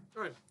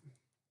 Alright.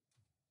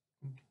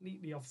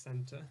 Completely off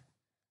center.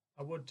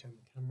 I would turn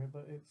the camera,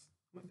 but I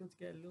might be able to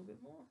get a little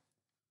bit more.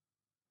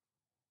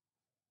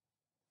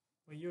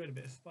 Well, you had a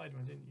bit of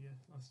Spider-Man, didn't you,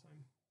 last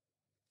time?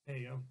 There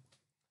you go.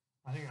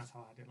 I think that's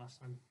how I did last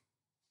time.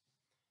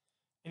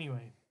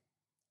 Anyway,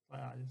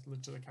 I just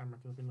looked at the camera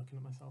because I've been looking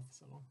at myself for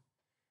so long.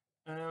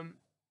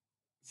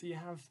 So you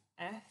have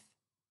f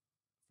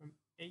from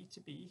A to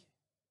B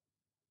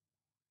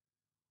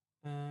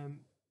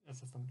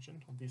as a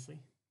function,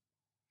 obviously.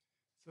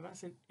 So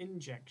that's an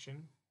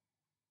injection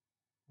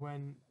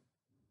when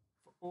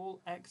for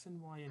all x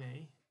and y in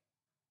A,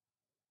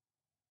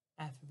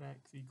 f of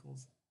x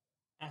equals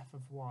f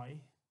of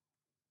y,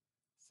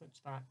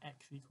 such that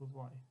x equals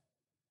y.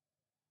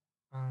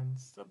 And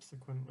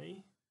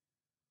subsequently,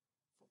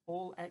 for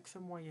all x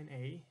and y in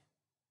A,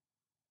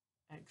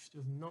 x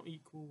does not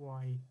equal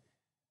y,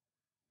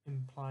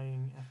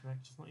 implying f of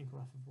x does not equal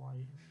f of y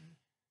in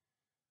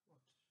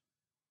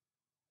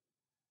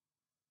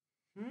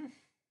A.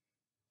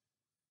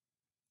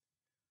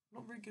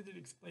 Not very good at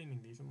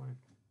explaining these, am I?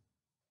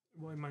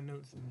 What in my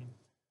notes, I mean.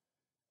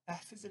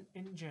 F is an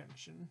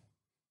injection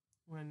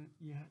when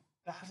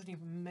that hasn't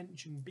even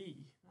mentioned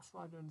B. That's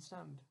what I don't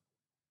understand.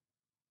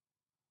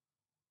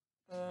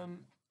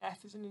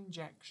 F is an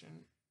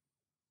injection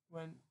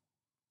when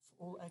for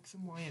all x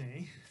and y in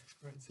A,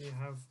 right? So you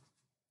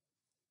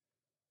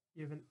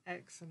have an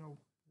x and a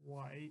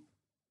y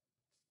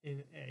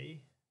in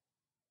A,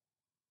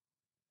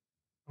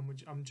 and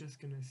which I'm just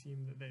going to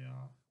assume that they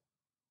are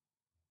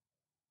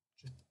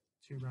just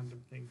two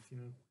random things, you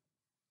know,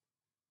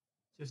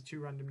 just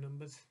two random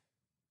numbers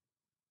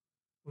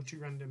or two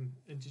random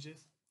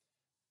integers.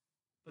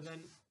 But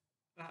then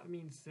that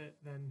means that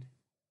then,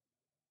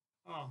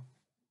 oh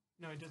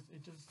no, it does.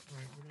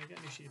 Right, we're gonna get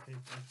a new sheet of paper.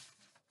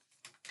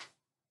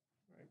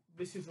 Right,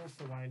 this is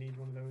also why I need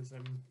one of those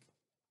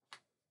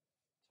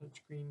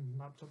touchscreen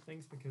laptop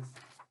things, because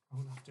I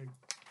won't have to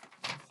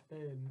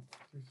spin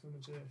through so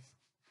much of this.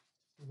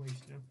 It's a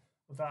waste, you know.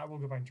 But that I will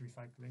go back to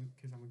recycling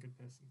because I'm a good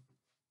person.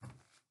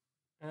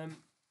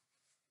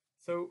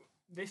 So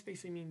this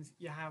basically means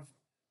you have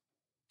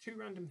two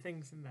random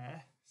things in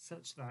there,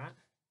 such that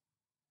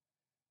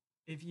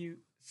if you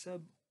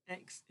sub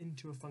x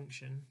into a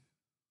function,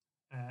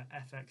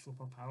 fx will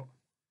pop out,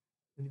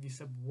 and if you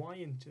sub y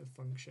into a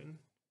function,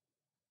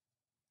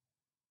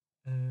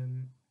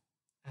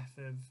 f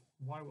of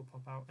y will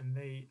pop out, and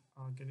they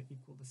are going to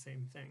equal the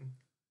same thing,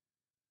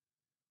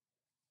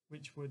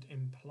 which would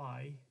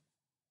imply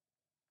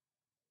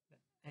that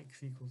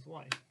x equals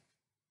y.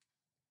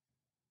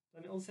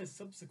 Then it also says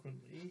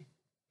subsequently,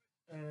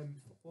 for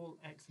all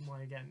x and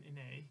y again in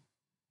A,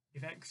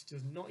 if x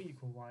does not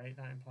equal y,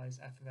 that implies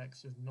f of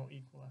x does not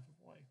equal f of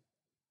y.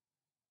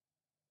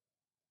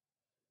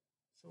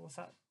 So what's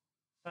that?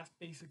 That's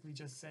basically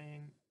just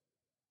saying,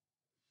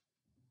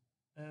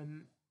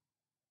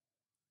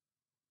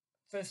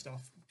 first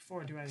off,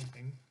 before I do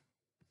anything,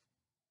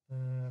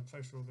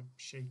 Sorry for all the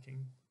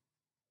shaking.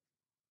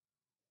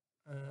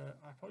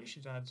 I probably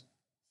should add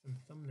some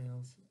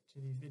thumbnails to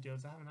these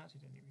videos. I haven't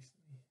added any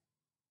recently.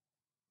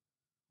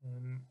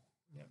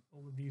 Yep,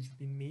 all of these have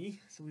been me,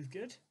 so it's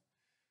good.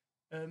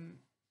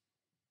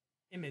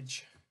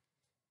 Image.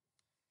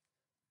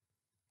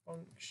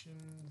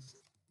 Functions.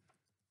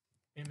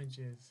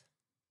 Images.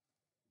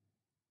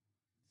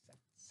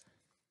 Sets.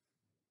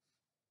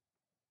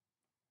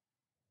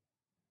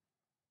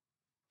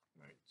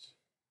 Right,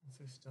 what's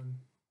this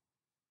done?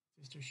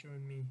 It's just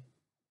showing me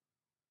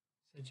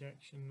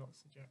surjection, not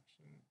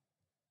surjection.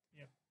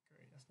 Yep,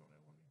 great, that's not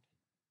what I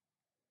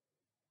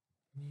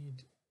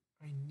wanted.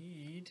 I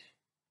need,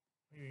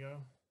 here we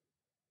go.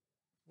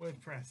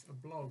 WordPress, a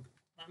blog.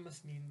 That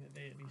must mean that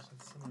they at least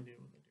have some idea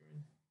what they're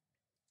doing.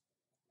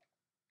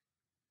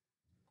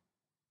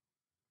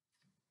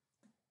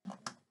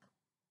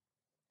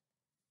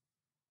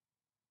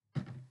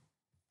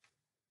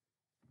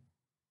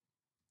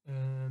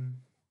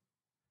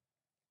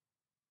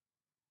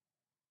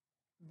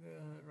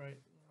 Right,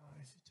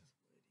 this is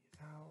just wordy as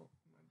hell,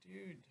 my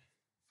dude.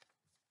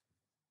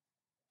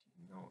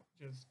 Do not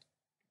just,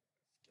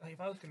 like,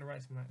 if I was going to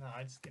write something like that,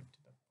 I'd skip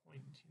to the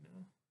point, you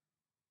know.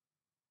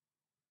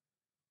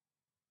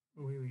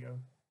 Oh, here we go.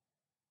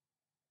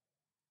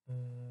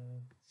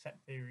 Set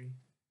theory.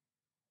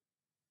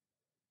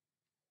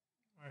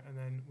 All right, and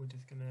then we're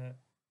just going to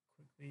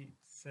quickly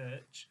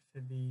search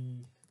for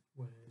the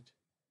word image.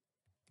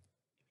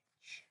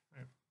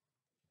 Right.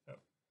 So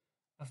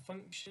a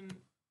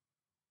function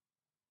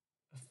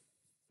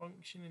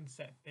in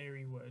set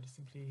theory word is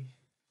simply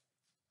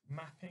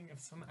mapping of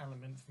some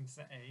elements from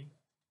set A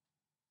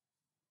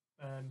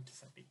to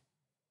set B.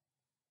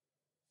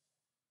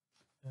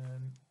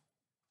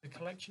 The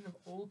collection of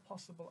all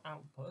possible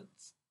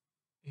outputs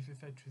is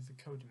referred to as the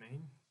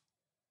codomain,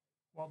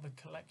 while the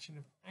collection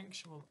of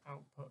actual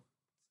output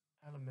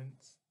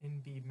elements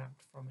in B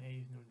mapped from A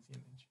is known as the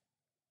image.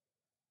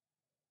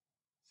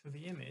 So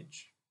the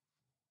image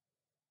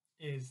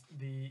is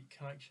the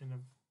collection of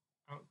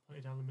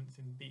outputted elements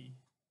in B.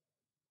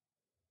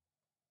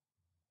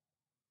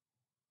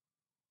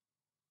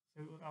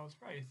 So I was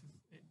right,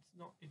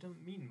 it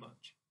doesn't mean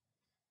much.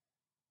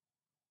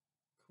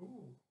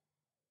 Cool.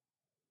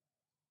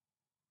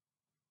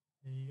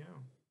 There you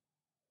go.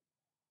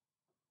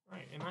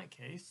 Right, in that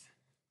case,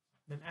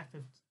 then f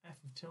of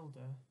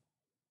tilde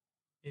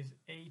is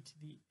A to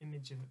the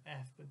image of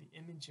f, but the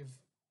image of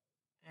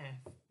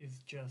f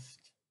is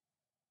just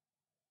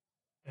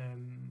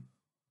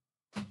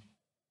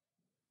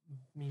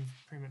means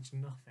pretty much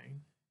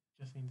nothing.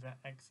 Just means that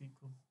x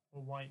equals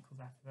or y equals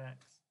f of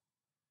x.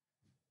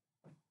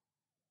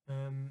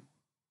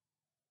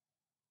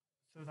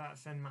 So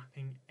that's then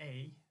mapping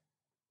A.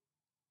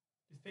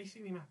 It's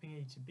basically mapping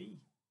A to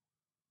B.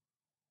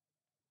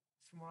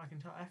 From what I can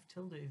tell, f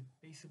tilde is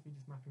basically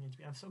just mapping A to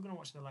B. I'm still going to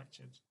watch the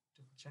lecture to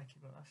double check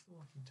it, but that's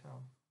all I can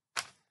tell.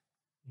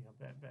 Yeah,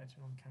 better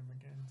turn on camera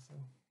again so I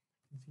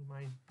can see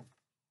my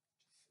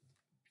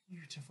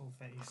beautiful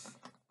face.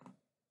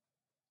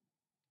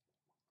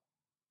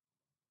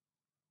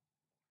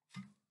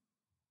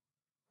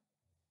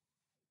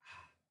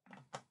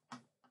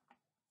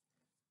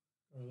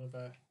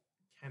 Another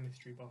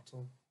chemistry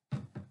bottle.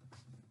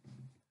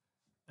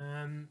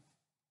 I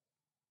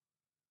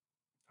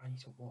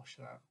need to wash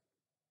that.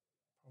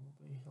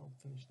 Probably I'll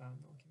finish that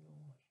and I'll give it a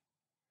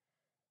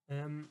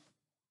wash.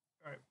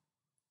 Right.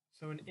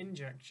 So an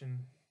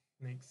injection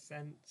makes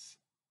sense,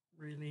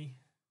 really.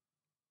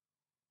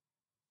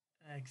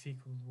 X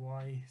equals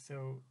Y.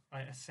 So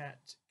a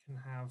set can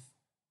have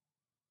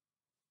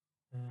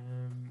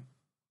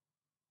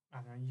I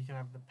don't know, you can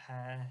have the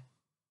pair.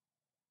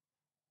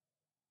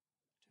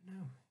 I don't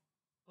know.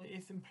 Well,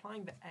 it's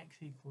implying that X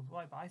equals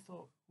Y, but I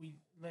thought we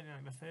learned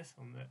in the first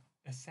one that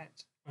a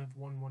set of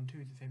 1, 1, 2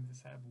 is the same as a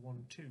set of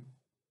 1, 2.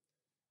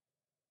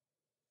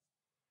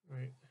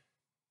 Right.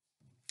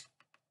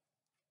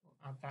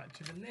 I'll add that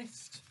to the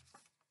list.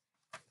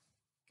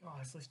 God,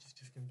 this list is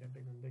just going to get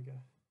bigger and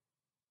bigger.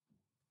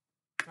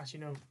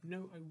 Actually,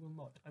 no, I will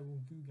not. I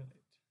will Google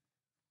it.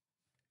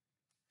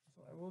 That's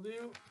what I will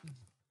do.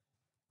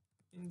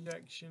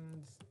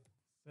 Injections,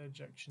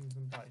 surjections,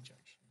 and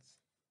bijections.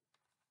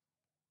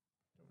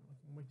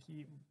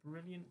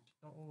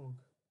 Wikibrilliant.org.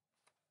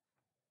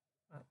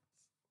 That's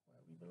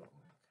where we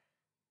belong.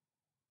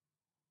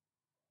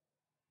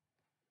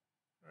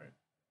 Right.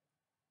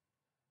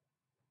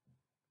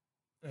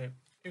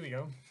 Here we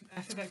go.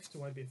 F of x to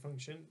y be a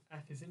function.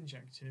 F is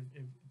injective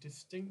if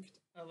distinct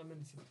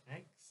elements of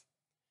x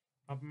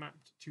are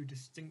mapped to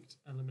distinct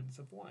elements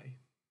of y.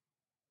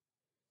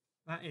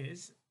 That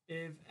is,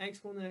 if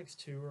x1 and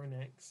x2 are an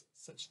x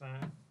such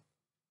that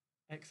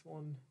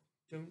x1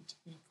 don't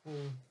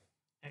equal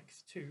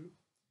x2,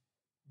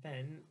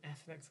 then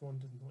f of x1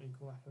 does not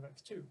equal f of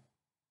x2.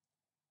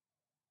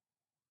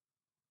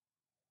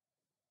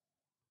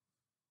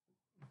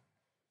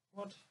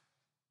 What?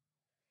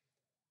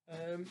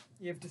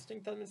 You have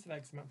distinct elements of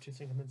x mapped to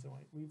distinct elements of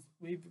y.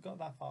 We've got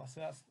that far,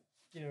 so that's,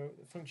 you know,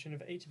 a function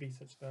of a to b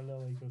such that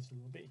little a goes to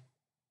little b.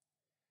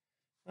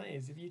 That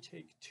is, if you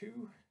take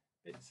two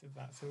bits of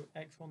that, so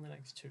x1 and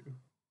x2,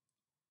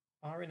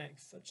 are in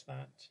x such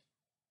that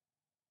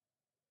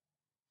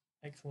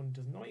x1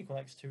 does not equal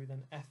x2,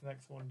 then f of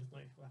x1 does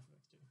not equal f of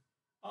x2.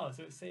 Oh,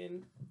 so it's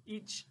saying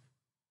each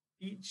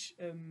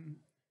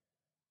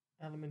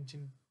element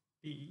in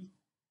B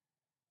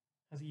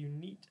has a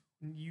unique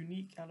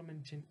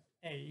element in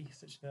A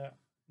such that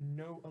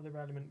no other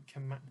element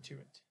can map to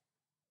it.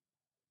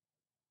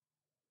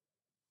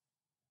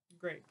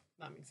 Great,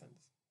 that makes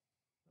sense.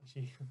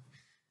 Actually,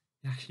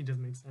 it actually does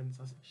make sense.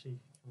 That's actually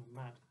kind of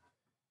mad.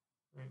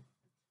 Right.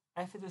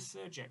 F is a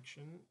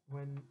surjection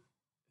when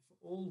for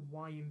all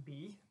y in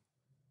B,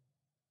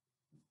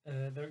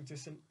 there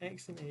exists an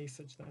x in A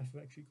such that f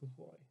of x equals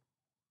y.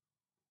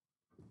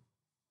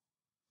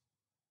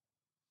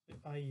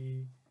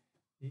 I.e.,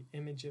 the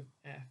image of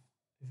f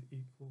is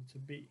equal to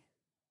B.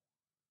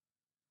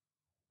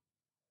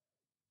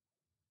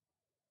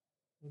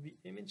 Well, the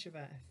image of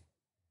f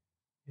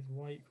is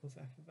y equals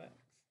f of x.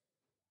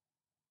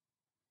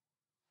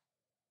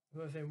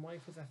 So then y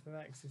equals f of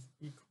x is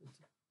equal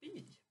to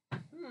B.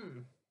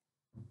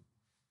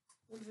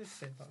 What does this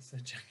say about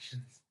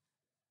surjections?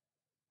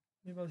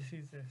 Maybe I'll just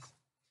use this.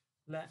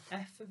 Let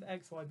f of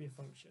xy be a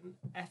function.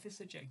 F is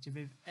surjective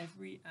if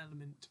every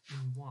element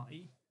in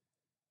y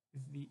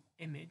is the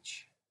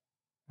image,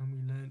 and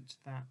we learnt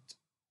that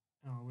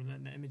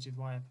the image of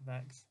y f of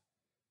x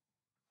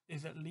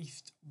is at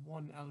least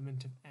one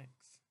element of x.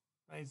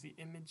 That is, the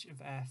image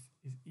of f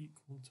is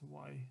equal to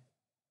y.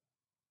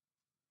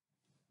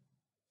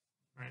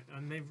 Right,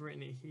 and they've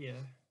written it here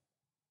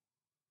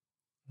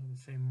in the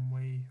same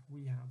way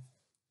we have.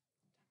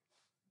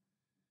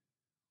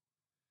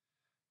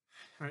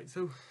 Right,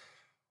 so what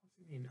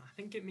does it mean? I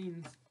think it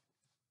means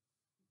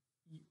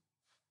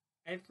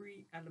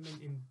every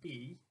element in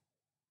B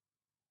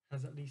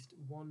has at least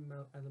one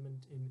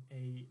element in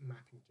A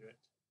mapping to it.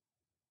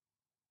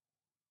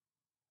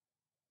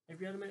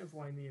 Every element of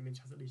y in the image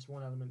has at least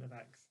one element of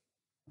x.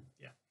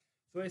 Yeah.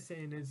 So what I'm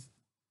saying is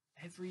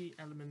every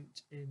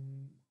element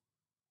in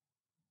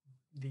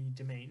the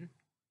domain,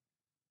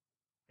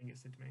 I think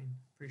it's the domain,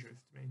 pretty sure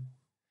it's the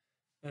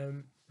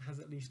domain, has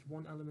at least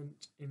one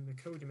element in the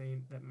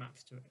codomain that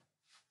maps to it.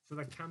 So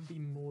there can be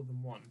more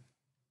than one.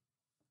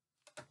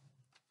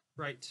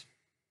 Right.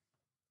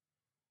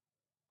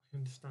 I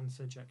understand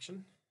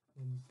surjection.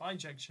 And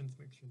bijection, to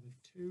make sure there's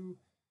two,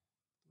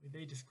 the way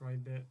they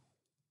describe it,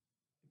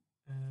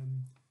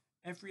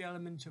 every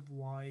element of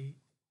y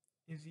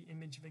is the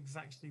image of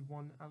exactly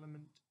one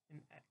element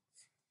in x.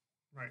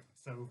 Right,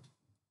 so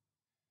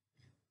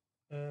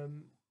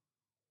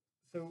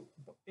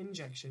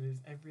injection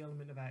is every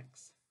element of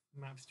x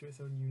maps to its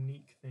own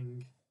unique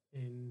thing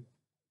in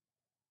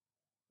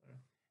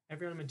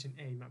every element in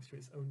A maps to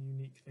its own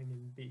unique thing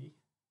in B.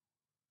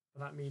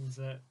 But that means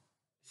that,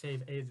 say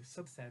if A is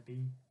a subset of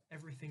B,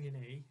 everything in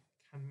A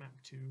can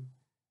map to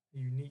a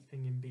unique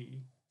thing in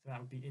B, so that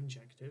would be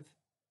injective.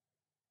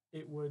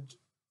 It would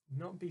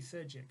not be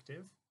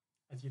surjective,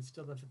 as you'd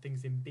still have the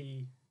things in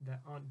B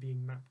that aren't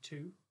being mapped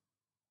to.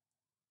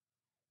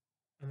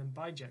 And then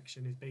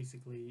bijection is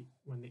basically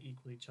when they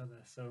equal each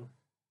other. So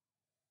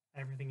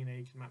everything in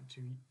A can map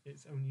to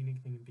its own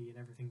unique thing in B, and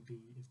everything in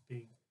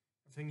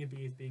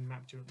B is being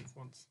mapped to at least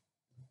once.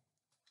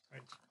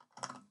 Right.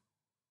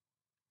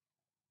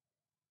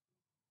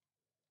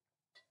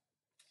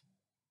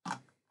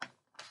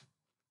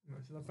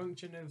 So the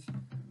function of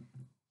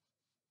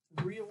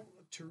real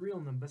to real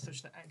number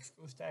such that x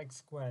goes to x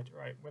squared,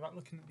 right, without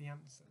looking at the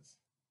answers.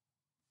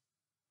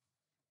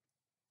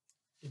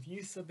 If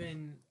you sub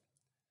in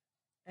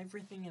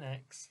everything in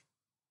x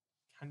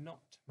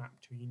cannot map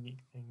to a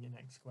unique thing in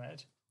x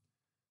squared,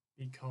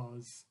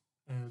 because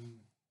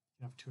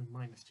you have 2 and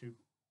minus 2,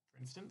 for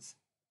instance.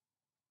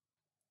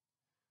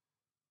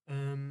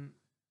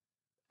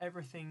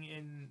 Everything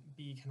in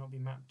B cannot be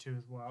mapped to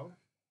as well.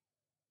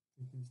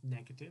 It's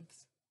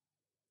negatives.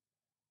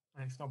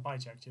 And it's not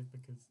bijective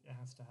because it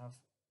has to have,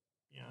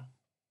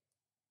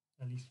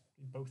 at least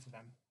both of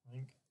them, I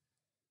think.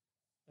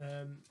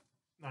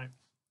 Right.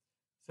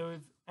 So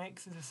if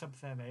x is a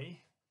subset of A,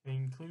 the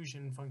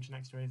inclusion function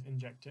x to A is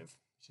injective,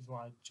 which is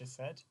what I just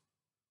said.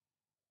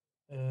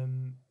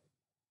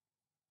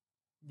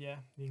 Yeah,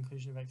 the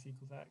inclusion of x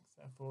equals x,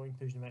 therefore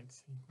inclusion of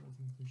x equals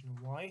inclusion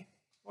of y.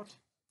 What?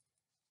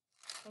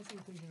 What's the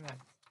inclusion of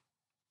x?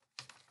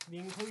 The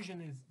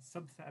inclusion is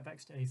subset of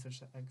x to A such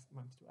that x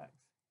maps to x.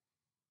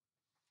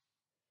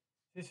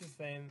 This is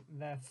saying,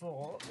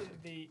 therefore,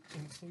 the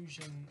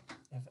inclusion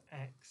of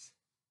x,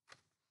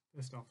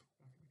 first off,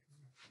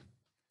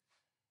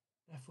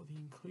 therefore the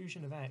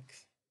inclusion of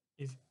x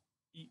is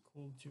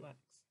equal to x.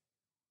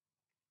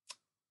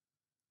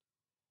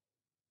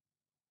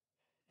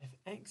 If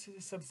x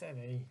is a subset of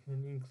A,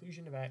 then the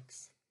inclusion of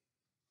x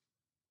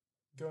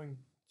going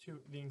to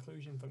the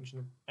inclusion function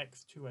of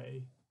x to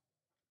A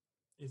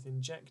is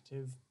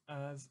injective,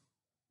 as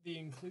the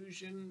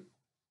inclusion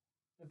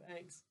of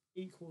x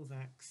equals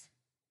x.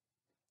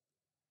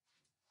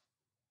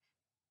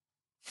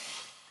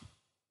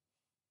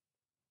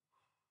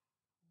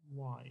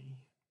 Why?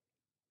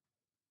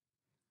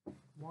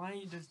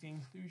 why does the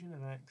inclusion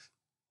of x,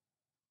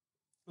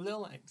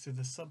 little x is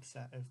a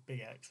subset of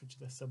big X, which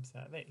is a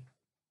subset of A.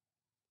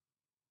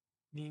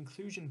 The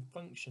inclusion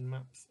function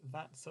maps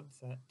that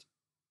subset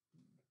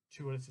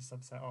to what it's a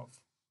subset of.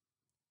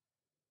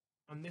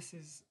 And this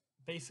is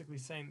basically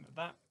saying that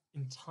that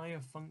entire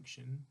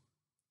function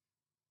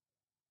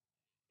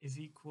is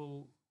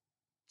equal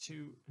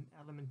to an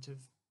element of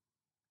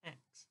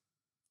x.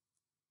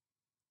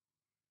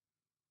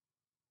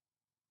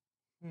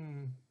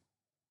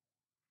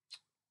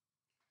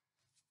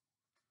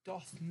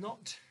 Doth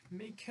not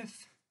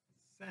maketh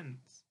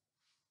sense.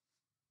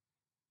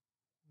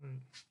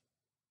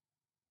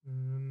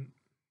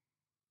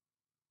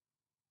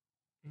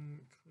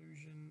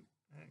 Inclusion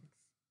x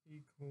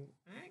equal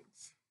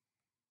x.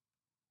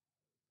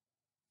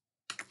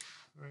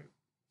 Right.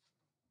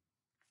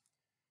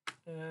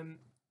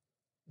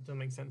 Doesn't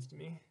make sense to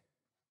me.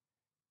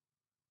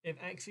 If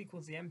x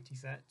equals the empty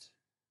set,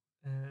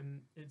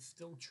 it's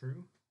still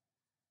true,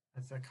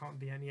 as there can't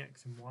be any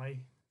x and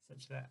y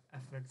such that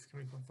f of x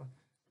can equal f.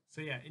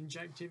 So yeah,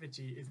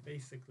 injectivity is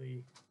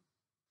basically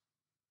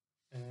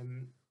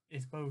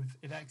it's both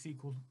if x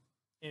equals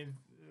if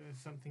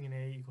something in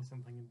A equals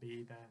something in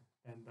B,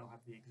 then they'll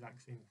have the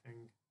exact same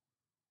thing.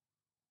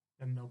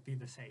 Then they'll be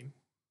the same.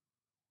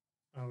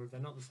 Or if they're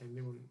not the same,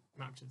 they won't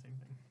match the same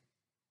thing.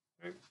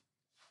 Right?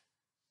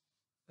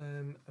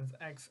 Of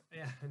x,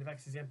 yeah, and if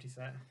x is the empty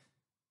set,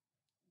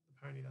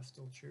 apparently that's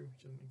still true,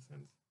 which doesn't make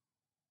sense.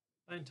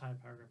 That entire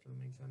paragraph doesn't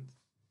make sense.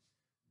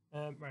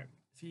 Right,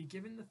 so you're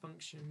given the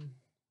function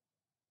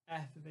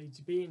f of A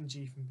to B and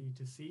g from B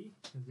to C,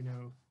 as we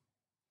know,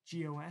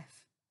 g of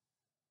f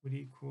would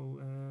equal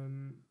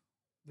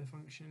the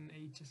function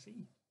A to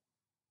C.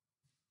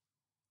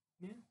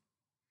 Yeah.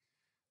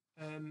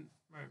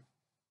 Right.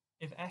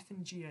 If f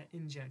and g are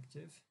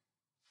injective,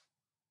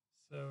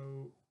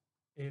 so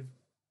if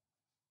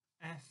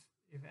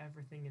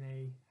everything in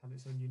A has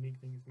its own unique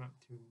thing is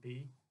mapped to in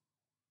B,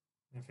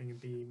 and everything in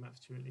B maps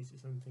to at least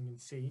its own thing in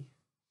C,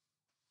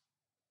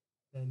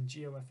 then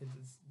g of f is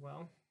as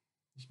well,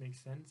 which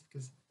makes sense,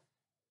 because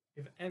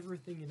if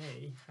everything in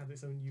A has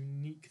its own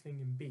unique thing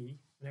in B,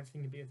 and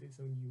everything in B has its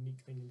own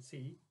unique thing in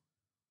C,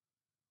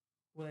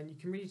 well then you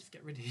can really just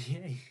get rid of the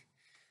A,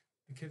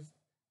 because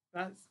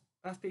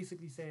that's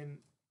basically saying,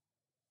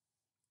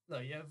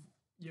 look, you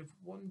have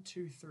 1,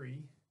 2,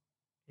 3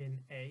 in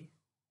A,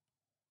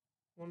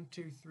 1,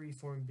 2, 3,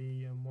 4 in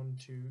B, and 1,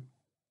 2.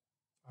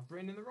 I've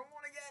written in the wrong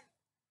one again.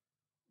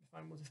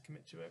 Fine, we'll just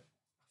commit to it.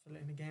 I'll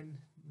fill it in again.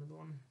 Another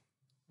one.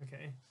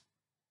 Okay.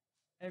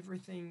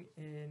 Everything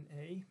in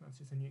A maps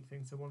to its own unique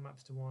thing. So 1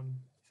 maps to 1.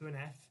 So in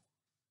F,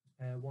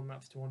 1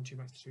 maps to 1, 2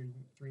 maps to 2,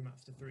 3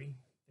 maps to 3,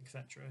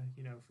 etc.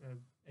 You know,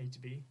 A to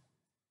B.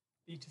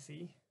 B to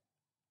C.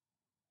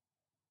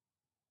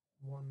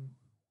 1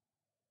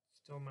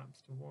 still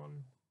maps to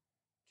 1,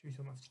 2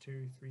 still maps to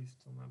 2, 3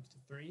 still maps to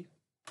 3.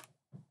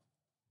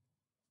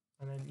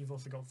 And then you've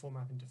also got 4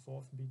 mapping to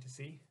 4 from B to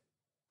C.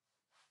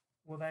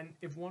 Well then,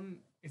 if 1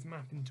 is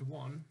mapping to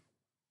 1,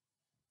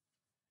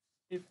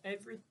 if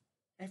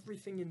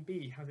everything in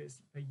B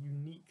has a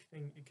unique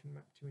thing it can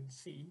map to in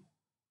C,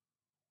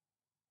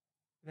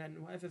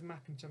 then whatever's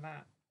mapping to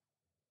that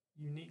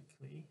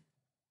uniquely,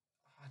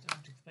 I don't know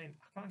how to explain it.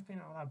 I can't explain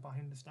it out loud, but I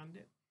understand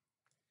it.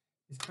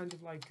 It's kind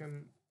of like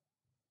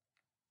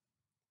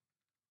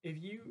if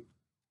you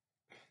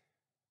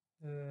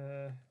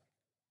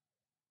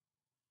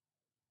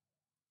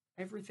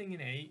everything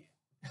in A,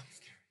 I'm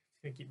just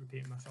going to keep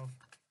repeating myself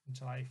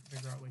until I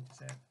figure out a way to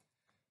say it.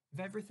 If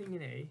everything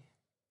in A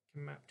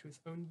can map to its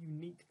own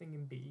unique thing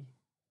in B,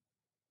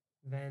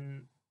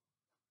 then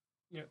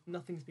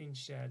nothing's being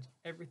shared.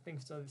 Everything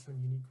still has its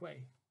own unique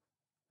way.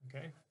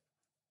 Okay.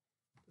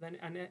 Then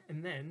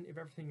and then if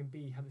everything in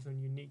B has its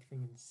own unique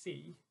thing in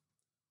C,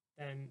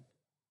 then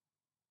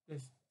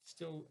there's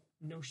still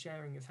no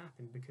sharing has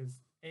happened,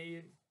 because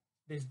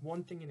there's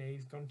one thing in A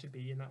has gone to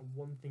B, and that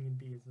one thing in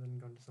B has then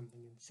gone to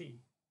something in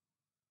C.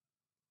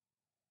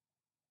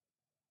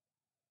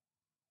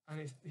 And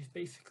it's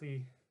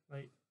basically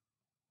like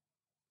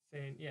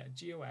saying, yeah,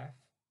 g of f,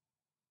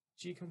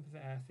 g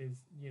composite f is,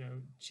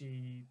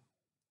 g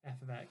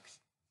f of x.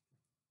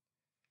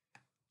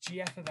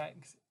 G f of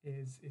x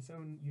is its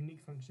own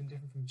unique function,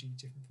 different from g,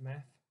 different from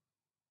f.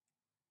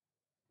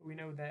 But we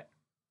know that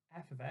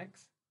f of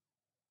x,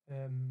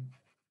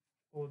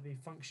 or the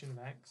function of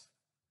x,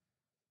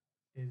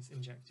 is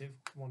injective,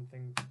 one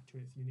thing to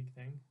its unique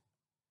thing.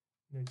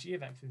 G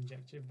of x is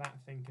injective, that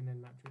thing can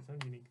then map to its own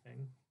unique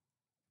thing.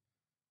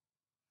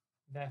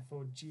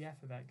 Therefore,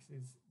 gf of x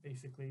is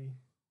basically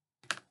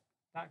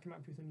that can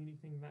map to its own unique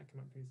thing, that can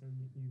map to its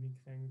own unique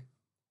thing.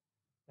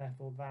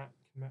 Therefore, that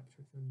can map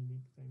to its own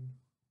unique thing.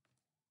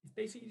 It's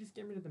basically just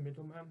getting rid of the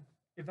middleman.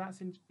 If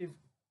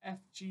f,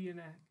 g, and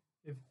x,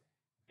 if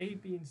A,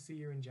 B, and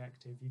C are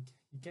injective, you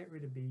get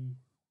rid of B.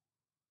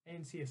 A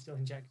and C are still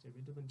injective.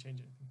 It doesn't change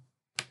anything.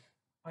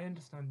 I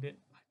understand it.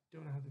 I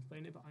don't know how to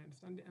explain it, but I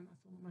understand it, and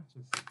that's all that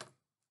matters.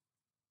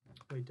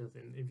 But it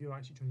doesn't. If you're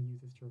actually trying to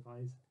use this to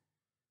revise,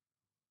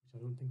 which I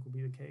don't think will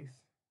be the case,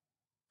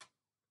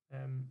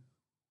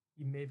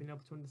 You may have been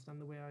able to understand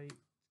the way I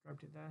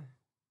described it there,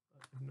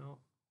 but if not,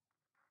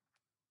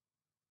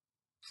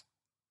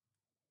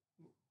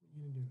 what are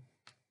you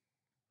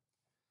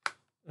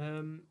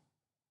gonna do?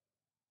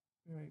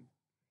 Right.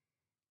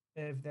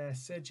 If they're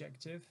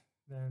surjective,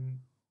 then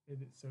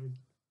so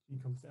G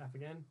comes to F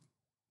again.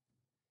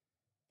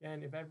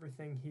 Again, if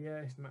everything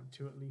here is mapped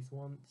to at least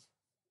once,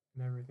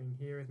 and everything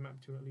here is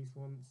mapped to at least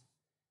once,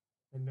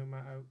 then no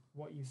matter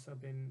what you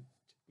sub in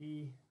to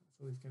B, it's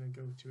always going to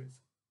go to its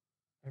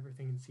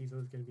everything in C is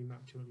always going to be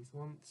mapped to at least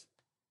once.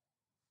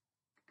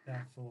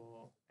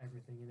 Therefore,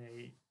 everything in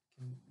A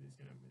is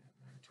going to be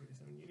mapped to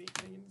its own unique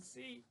thing in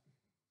C.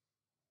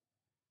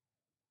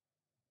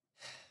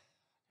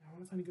 I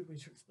want to find a good way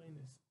to explain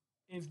this.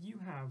 If you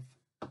have,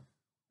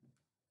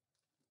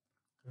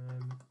 I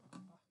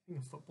think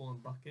a football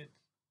and bucket.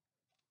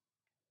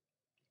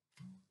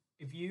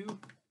 If you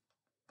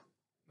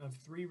have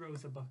 3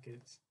 rows of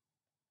buckets,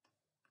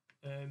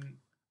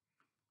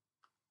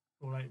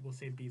 all right, we'll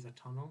say B is a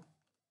tunnel.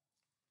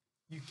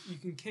 You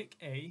can kick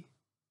A,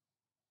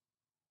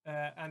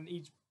 and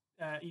each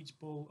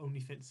ball only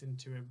fits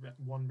into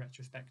one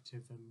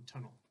retrospective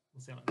tunnel.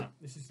 We'll say it like that.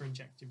 This is for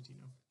injectivity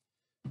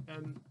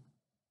now.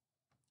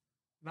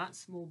 That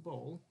small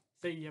ball,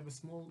 say you have a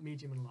small,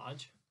 medium, and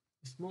large.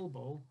 The small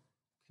ball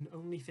can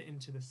only fit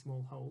into the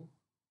small hole.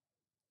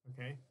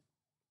 Okay.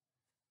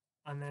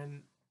 And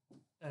then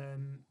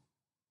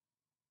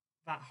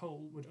that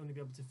hole would only be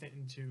able to fit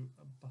into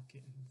a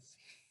bucket in the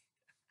sea.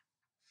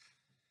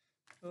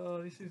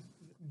 Oh, this is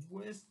the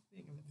worst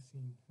thing I've ever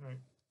seen. Right,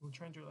 we'll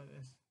try and do it like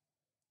this.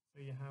 So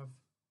you have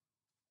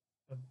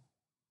a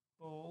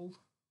ball,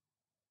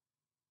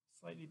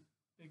 slightly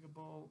bigger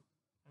ball,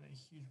 and a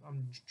huge.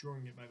 I'm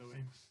drawing it, by the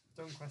way.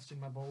 Don't question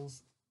my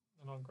balls;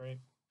 they're not great.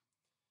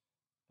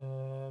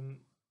 There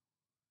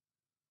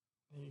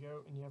you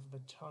go, and you have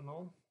the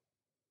tunnel.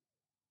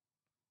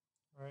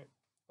 Right.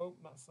 Oh,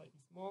 that's slightly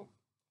small.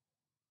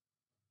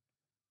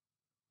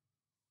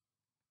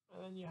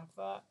 And then you have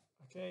that.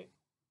 Okay.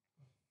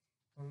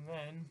 And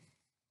then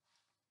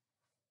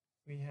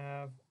we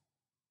have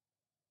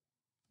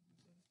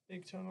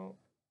big tunnel,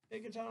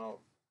 bigger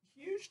tunnel,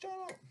 huge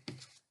tunnel.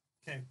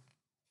 Okay.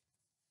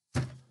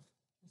 Let's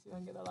see if I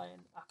can get the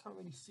line. I can't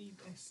really see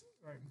this.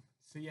 Right.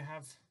 So you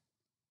have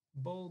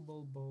ball,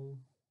 ball, ball,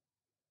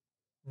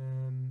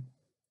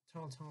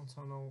 tunnel, tunnel,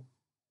 tunnel,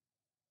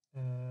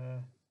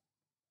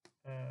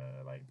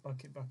 like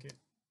bucket, bucket,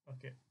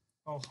 bucket.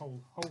 Oh,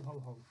 hole, hole, hole,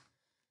 hole.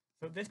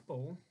 So this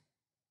ball,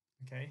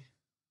 okay,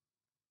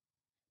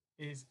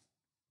 is,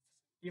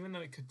 even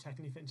though it could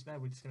technically fit into there,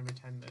 we're just going to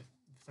pretend that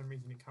for some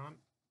reason it can't.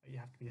 But you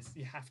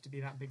have to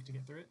be that big to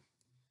get through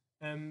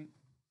it.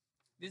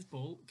 This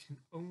ball can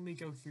only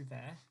go through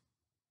there.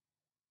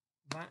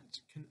 That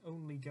can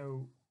only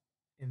go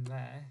in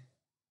there.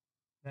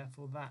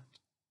 Therefore, that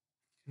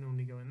can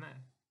only go in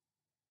there.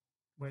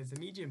 Whereas the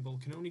medium ball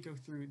can only go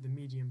through the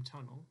medium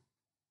tunnel.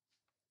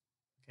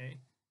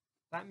 Okay,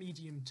 that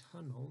medium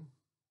tunnel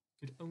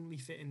could only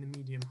fit in the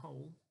medium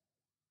hole.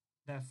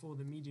 Therefore,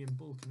 the medium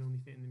ball can only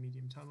fit in the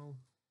medium tunnel.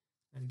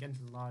 And again,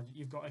 for the large,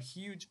 you've got a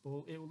huge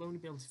ball. It will only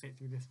be able to fit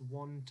through this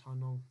one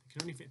tunnel. It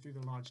can only fit through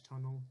the large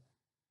tunnel.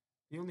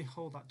 The only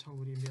hole that tunnel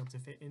would even be able to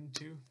fit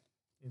into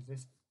is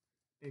this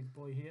big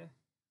boy here.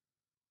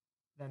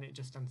 Then it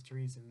just stands to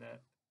reason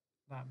that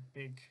that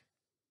big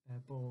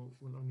ball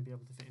will only be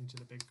able to fit into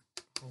the big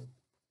hole.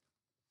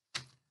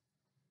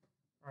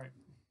 All right.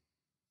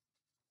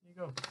 Here you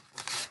go.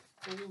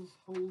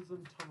 Holes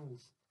and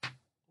tunnels.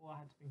 All I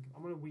had to think of.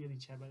 I'm on a wheelie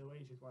chair, by the way,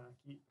 which is why I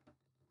keep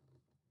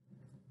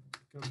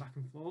going back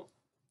and forth.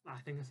 I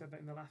think I said that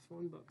in the last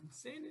one, but I'm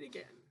saying it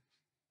again.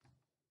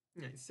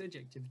 Right,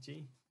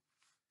 surjectivity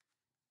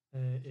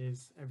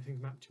is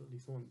everything's mapped to at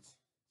least once.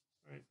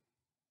 Right.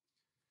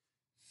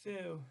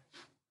 So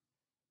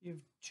you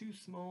have 2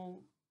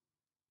 small,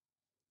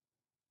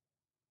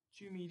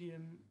 2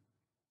 medium,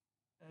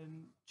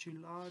 and 2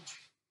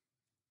 large.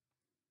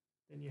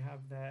 Then you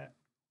have their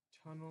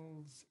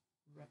tunnels.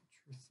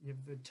 You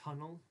have the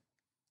tunnel.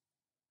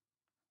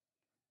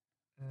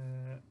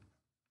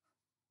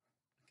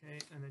 Okay,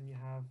 and then you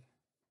have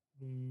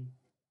the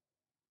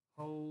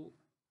hole.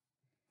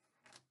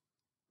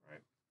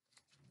 Right.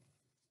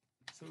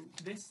 So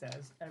this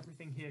says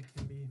everything here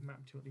can be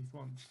mapped to at least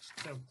once.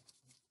 So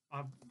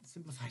I've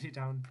simplified it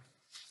down.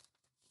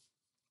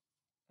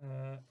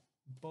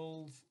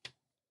 Balls,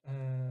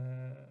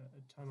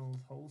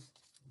 tunnels, holes.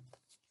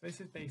 This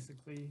is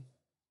basically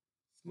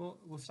small.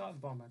 We'll start at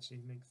the bottom, actually,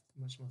 it makes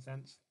much more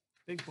sense.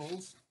 Big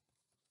balls.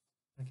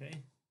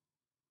 Okay.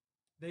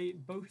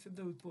 Both of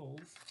those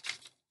balls,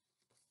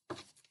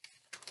 just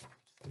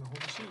gonna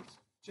hold the sheet.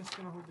 Just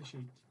gonna hold the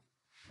sheet.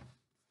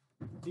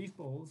 These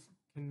balls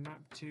can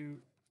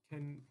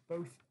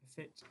both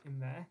fit in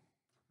there.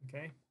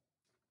 Okay.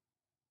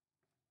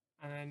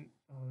 And then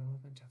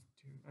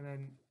and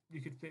then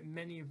you could fit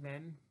many of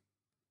them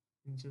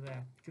into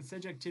there, because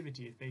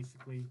surjectivity is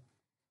basically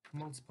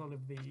multiple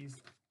of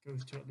these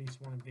goes to at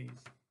least one of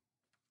these.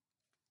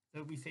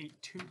 So we say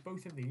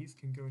both of these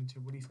can go into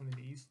at least one of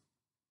these.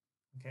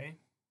 Okay,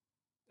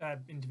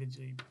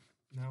 individually.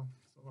 No,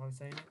 that's not what I was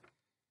saying.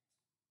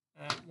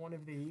 One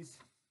of these,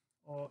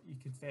 or you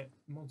could fit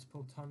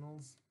multiple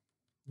tunnels.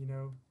 You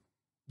know,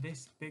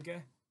 this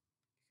bigger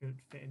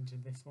could fit into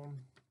this one.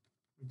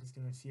 We're just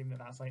going to assume that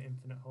that's like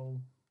infinite hole.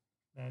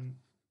 Then,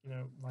 you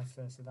know, vice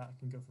versa, that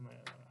can go from my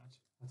other edge.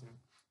 I don't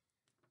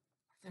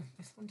know.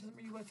 This one doesn't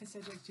really work for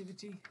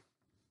surjectivity.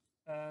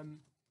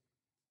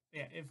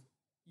 Yeah, if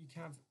you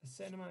can have a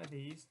certain amount of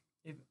these,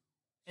 if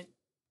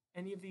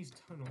any of these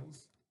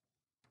tunnels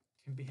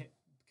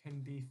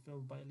can be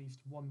filled by at least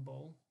one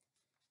ball,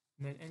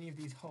 and then any of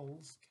these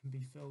holes can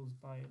be filled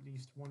by at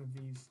least one of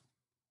these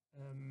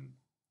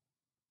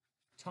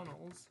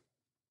tunnels.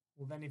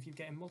 Well, then if you're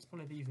getting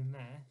multiple of these in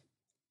there,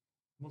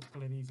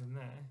 multiple of these in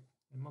there,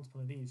 and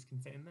multiple of these can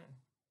fit in there.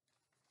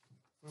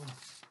 Boom.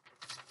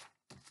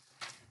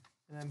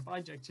 And then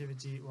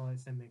bijectivity, well,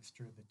 it's a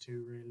mixture of the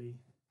two, really.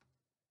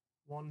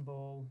 One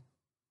ball,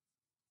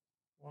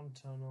 one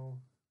tunnel,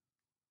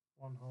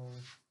 one hole.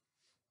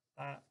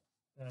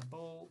 That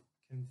ball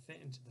can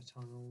fit into the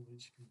tunnel,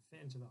 which can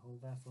fit into the hole.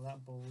 Therefore,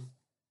 that ball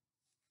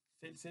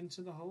fits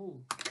into the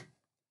hole.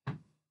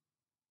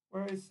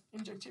 Whereas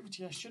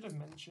injectivity, I should have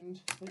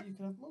mentioned that you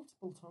can have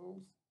multiple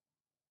tunnels.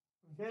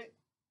 Okay,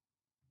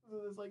 so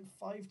there's like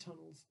 5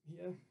 tunnels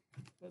here,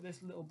 but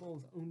this little ball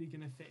is only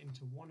going to fit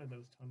into one of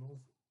those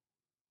tunnels,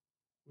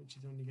 which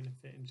is only going to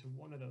fit into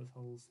one of those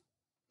holes.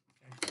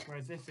 Okay.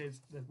 Whereas this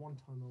is, there's one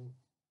tunnel,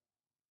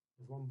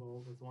 there's one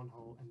ball, there's one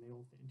hole, and they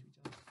all fit into each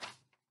other.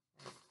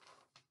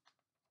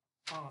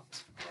 Right.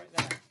 Art, right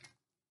there.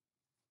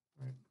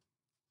 Right.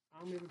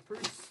 Algebra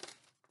proofs,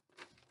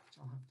 which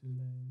I'll have to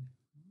learn.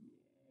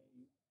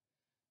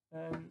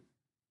 Yay.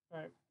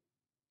 Right.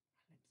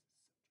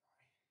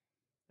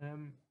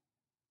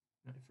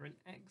 Now for an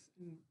x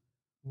and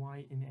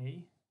y in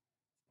A,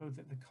 suppose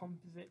that the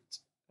composite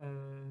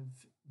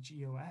of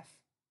GOF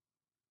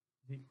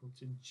is equal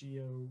to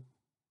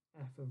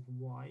GOF of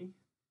y,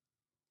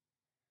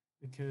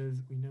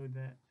 because we know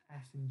that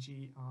f and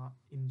g are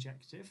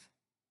injective.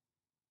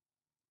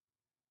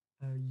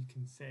 You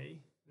can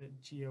say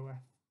that GOFx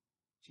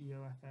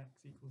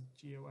equals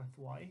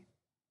GOFy.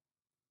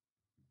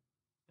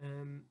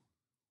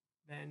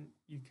 Then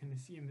you can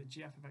assume that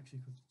GF of x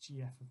equals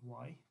GF of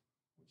y,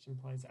 which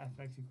implies f of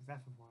x equals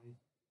f of y,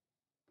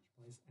 which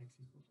implies x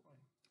equals y.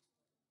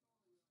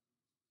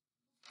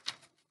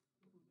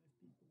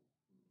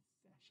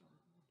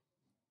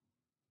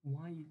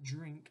 Why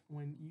drink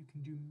when you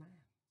can do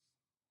maths?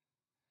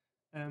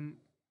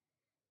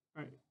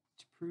 Right,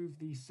 to prove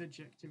the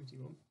subjectivity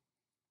one,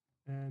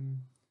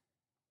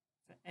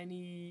 for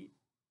any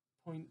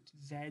point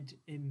z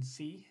in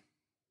C,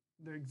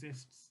 there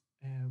exists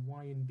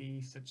y and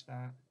b such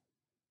that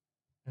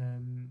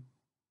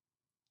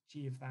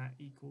g of that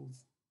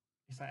equals,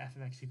 it's like f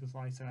of x equals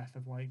y, so f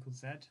of y equals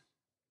z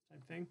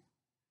type thing.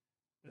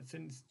 But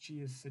since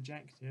g is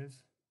surjective,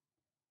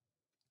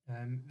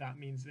 that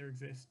means there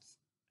exists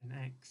an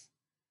x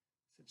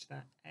such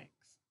that x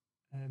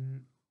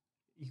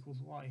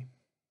equals y,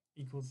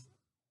 equals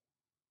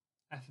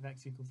f of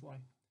x equals y.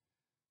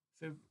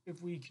 So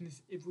if we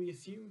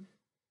assume,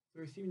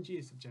 we're assuming g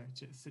is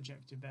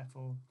surjective,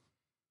 therefore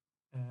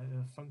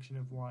the function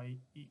of y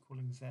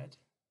equaling z,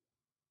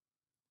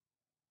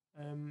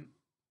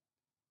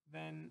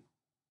 then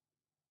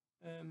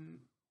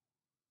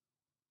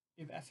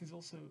if f is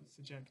also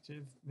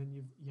surjective, then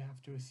you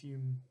have to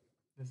assume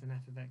there's an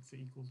f of x that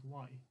equals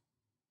y.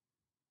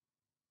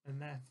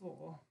 And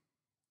therefore,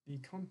 the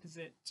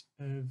composite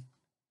of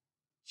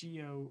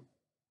GO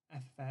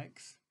f of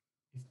x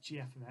is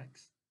gf of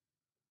x,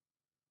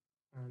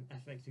 and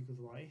f of x equals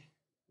y,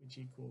 which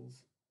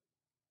equals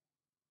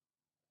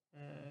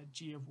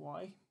g of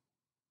y.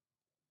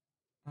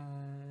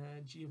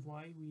 G of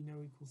y we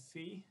know equals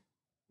c,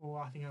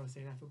 or I think I was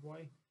saying f of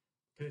y,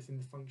 because it's in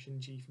the function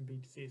g from b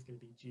to c, it's going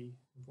to be g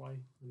of y.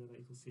 We know that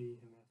equals c,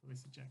 and therefore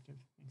it's surjective.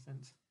 Makes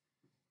sense.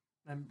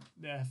 And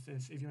therefore,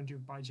 if you want to do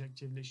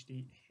bijective,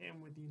 literally hit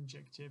them with the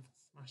injective,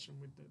 smash them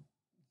with the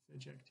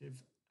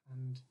surjective,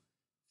 and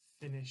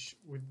finish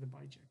with the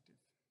bijective.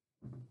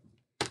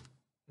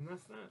 And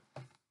that's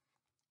that.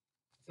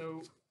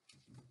 So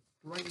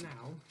right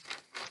now,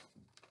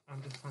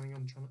 I'm just planning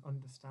on trying to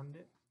understand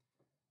it.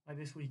 Like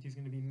this week is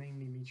going to be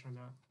mainly me trying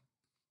to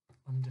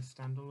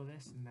understand all of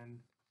this, and then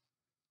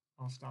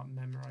I'll start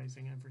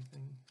memorizing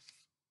everything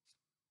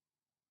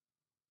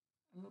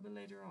a little bit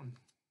later on,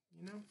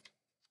 you know?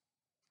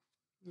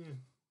 Yeah.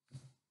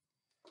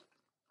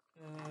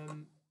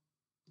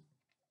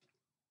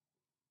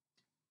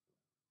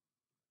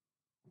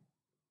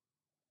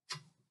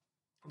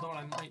 Although what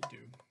I might do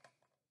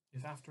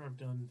is after I've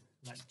done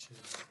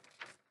lectures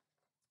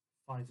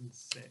 5 and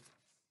 6,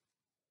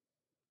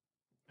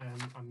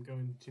 I'm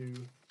going to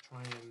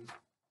try and,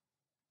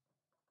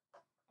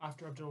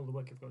 after I've done all the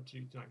work I've got to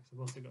do tonight, because I've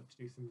also got to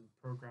do some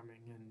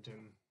programming and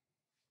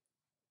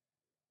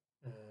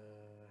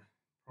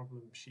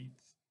problem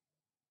sheets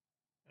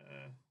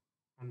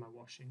and my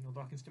washing,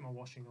 although I can still my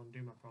washing on,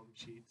 do my problem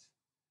sheets.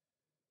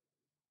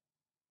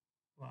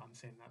 well, I'm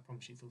saying that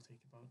problem sheets will take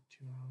about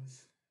 2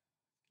 hours.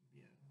 It's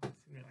going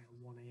to be like a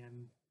 1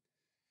 a.m.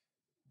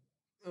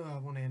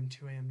 1 a.m.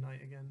 2 a.m.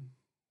 night again.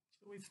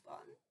 It's always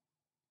fun.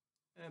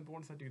 But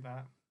once I do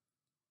that,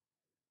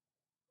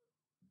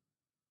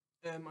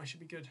 I should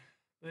be good.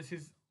 This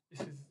is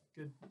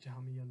good to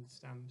help me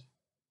understand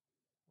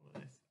all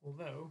of this.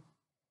 Although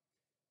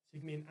it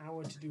took me an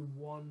hour to do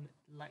one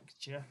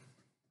lecture,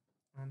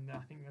 and I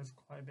think there's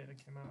quite a bit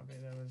that came out of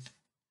it. There was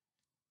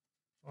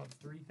about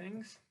 3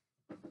 things.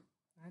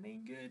 That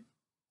ain't good.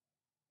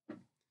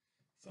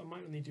 So I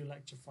might only do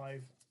lecture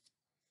 5.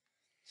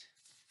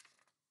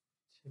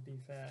 To be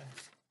fair.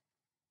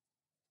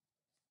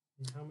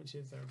 And how much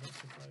is there of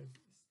lecture 5?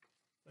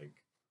 It's like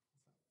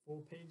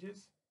 4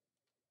 pages.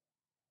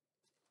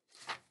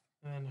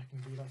 And I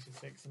can do lecture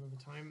 6 another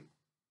time.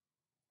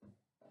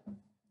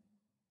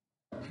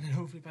 And then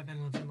hopefully by then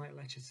I'll do like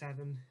lecture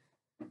 7.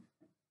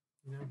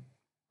 You know?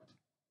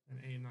 And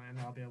 8 and 9, and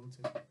I'll be able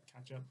to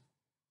catch up.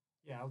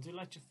 Yeah, I'll do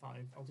lecture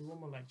 5. I'll do one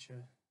more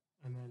lecture,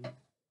 and then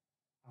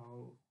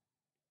I'll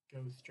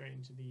go straight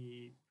into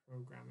the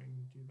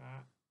programming, do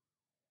that.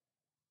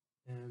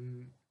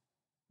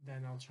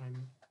 Then I'll try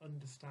and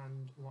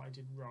understand what I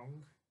did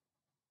wrong.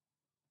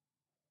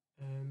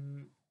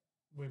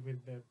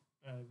 With the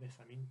this,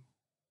 I mean.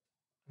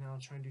 And I'll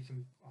try and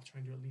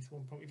do at least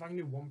one problem. If I can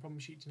do one problem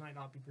sheet tonight,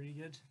 that'd be pretty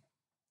good.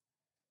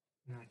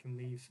 And I can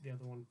leave the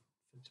other one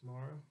for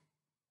tomorrow.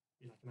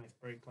 Be like a nice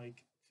break,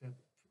 like to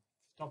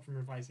stop from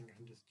revising. I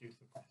can just do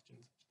some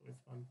questions, which is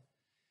always fun.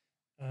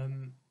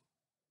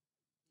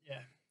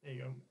 Yeah, there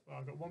you go. Well,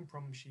 I've got one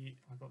problem sheet.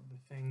 I've got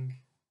the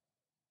thing.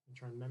 I'm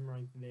trying to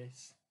memorize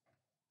this.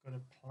 Got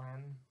a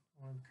plan.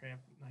 I want to create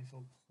a nice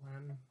old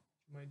plan.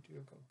 Which I might do.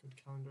 I've got a good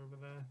calendar over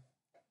there.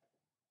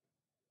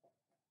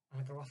 And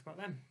I've got to ask about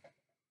them.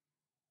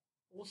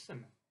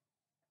 Awesome.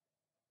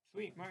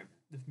 Sweet. Right,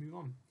 let's move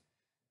on.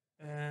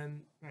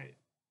 Right.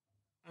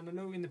 And I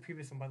know in the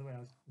previous one, by the way, I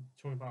was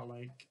talking about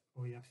like,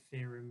 oh, you have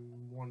theorem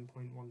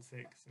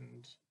 1.16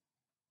 and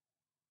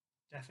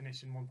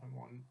definition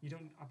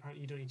 1.1.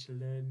 Apparently you don't need to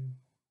learn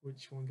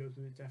which one goes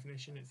with the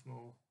definition. It's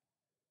more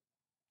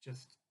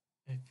just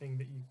a thing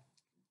that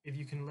if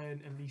you can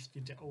learn at least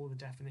all the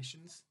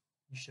definitions,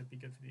 you should be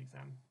good for the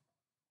exam.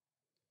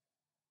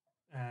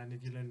 And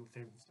if you learn all the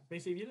theorems,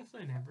 basically if you just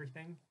learn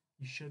everything,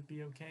 you should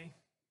be okay.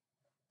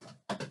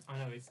 I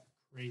know, it's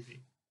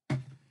crazy.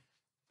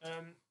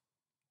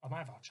 I might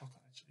have hot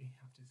chocolate actually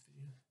after this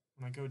video.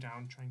 When I go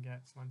down, try and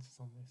get some answers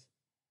on this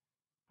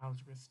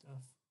algebra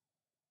stuff.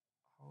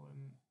 I'll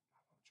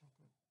have hot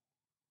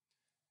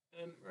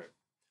chocolate. Right.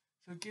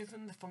 So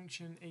given the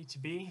function a to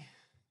b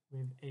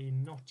with a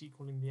not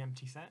equaling the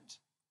empty set,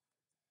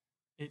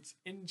 it's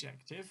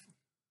injective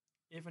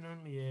if and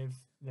only if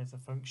there's a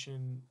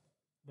function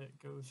that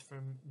goes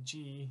from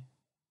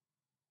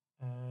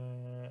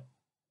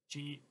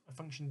a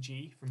function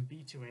g from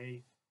b to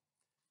a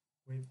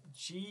with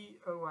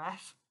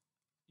GOF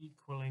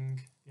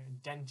equaling the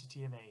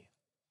identity of a.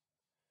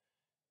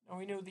 Now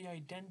we know the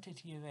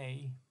identity of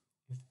a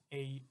is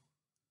a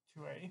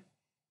to a.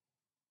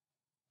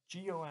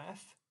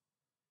 GOF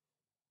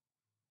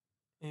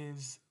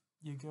is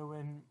you go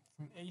in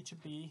from a to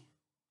b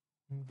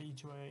and b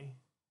to a,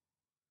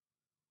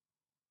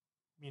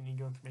 meaning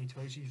going from a to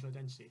a, G's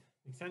identity.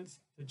 Make sense?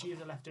 So G is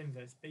a left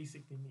inverse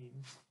basically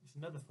means it's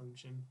another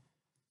function.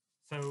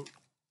 So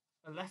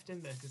a left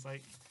inverse is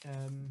like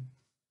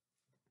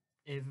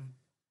if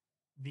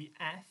the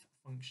f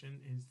function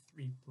is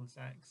 3 plus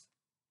x,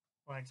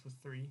 or x was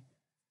 3,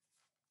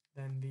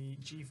 then the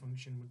g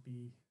function would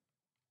be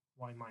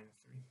y minus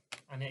 3.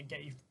 And it'd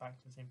get you back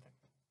to the same thing.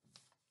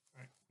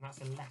 Right, and that's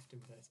a left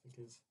inverse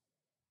because it's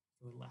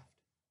to the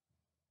left.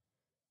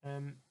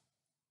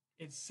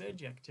 It's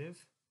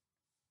surjective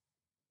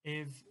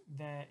if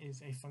there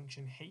is a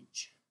function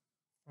h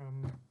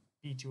from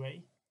b to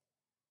a,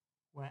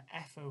 where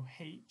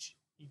FOH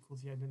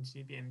equals the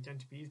identity of b, and the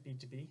identity of b is b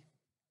to b.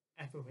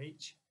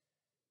 FOH,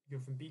 you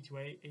go from b to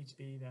a to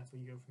b, therefore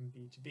you go from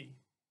b to b.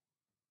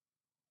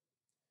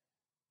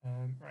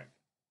 Right,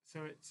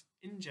 so it's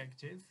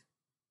injective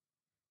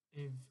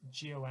if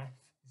GOF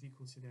is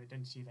equal to the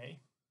identity of a.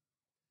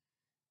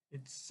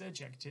 It's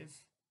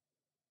surjective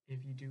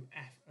if you do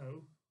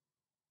FO.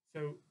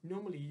 So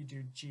normally you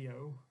do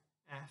GO,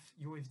 F,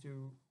 you always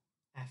do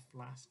F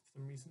last for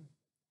some reason.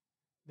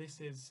 This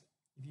is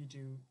if you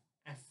do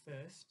F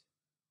first,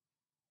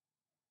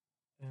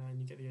 and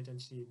you get the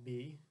identity of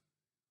B.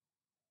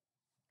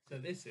 So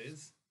this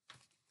is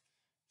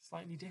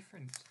slightly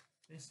different.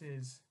 This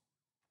is,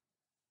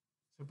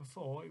 so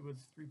before it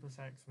was 3 plus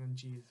x and then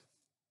G is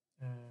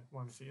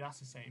 1, so that's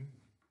the same.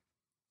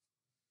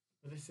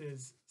 But this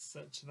is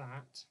such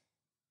that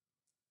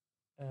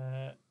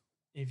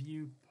if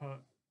you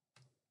put,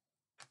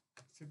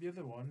 so the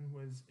other one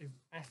was if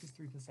f is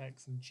 3 plus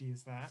x and G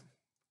is that,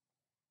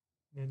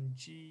 then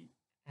G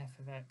f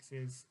of x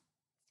is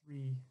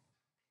 3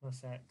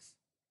 plus x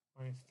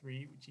minus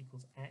 3, which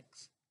equals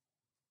x.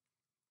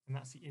 And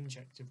that's the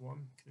injective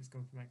one, because it's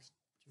going from x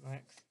to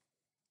x.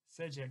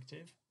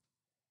 Surjective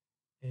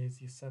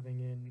is you're subbing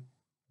in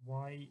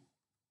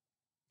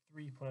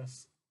y3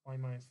 plus y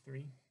minus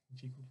 3,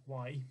 which equals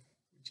y,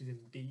 which is in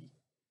B.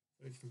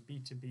 So it's from B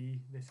to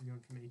B, this is going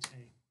from A to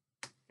A.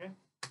 Okay,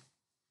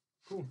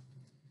 cool.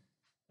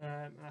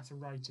 And that's a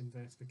right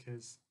inverse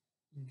because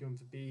you're going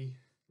for B,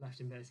 left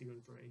inverse you're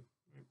going for A.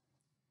 Right?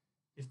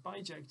 It's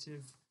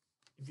bijective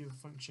if you have a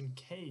function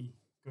k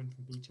going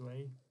from B to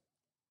A,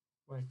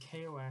 where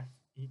k of f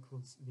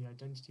equals the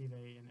identity of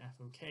A and f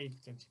of k to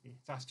the identity of B.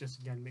 That's just,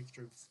 again, a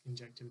mixture of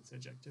injective and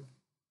surjective.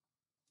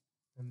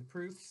 And the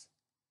proofs,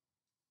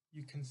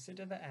 you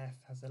consider that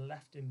f has a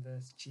left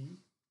inverse g,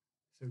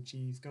 so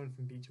g is going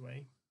from B to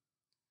A,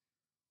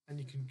 and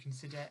you can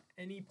consider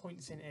any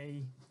points in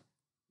A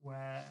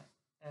where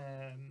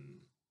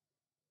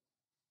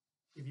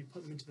if you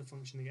put them into the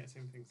function they get the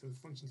same thing. So the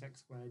function's x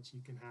squared,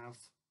 you can have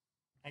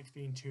x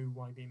being 2,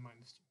 y being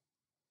minus 2.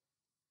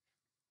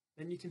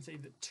 Then you can say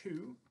that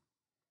 2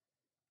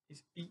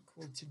 is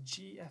equal to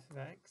g f of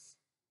x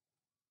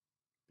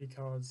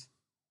because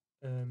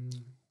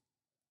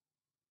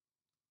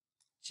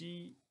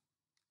g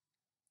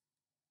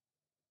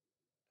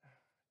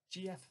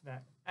f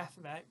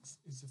of x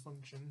is the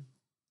function,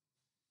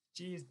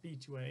 g is B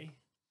to A.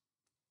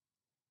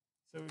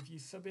 So if you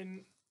sub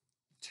in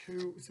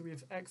 2, so we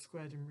have x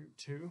squared and root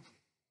 2,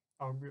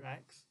 or root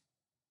x.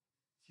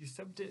 If you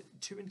subbed it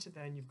 2 into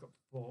there and you've got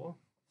 4.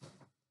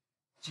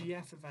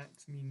 Gf of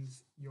x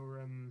means you're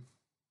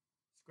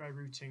square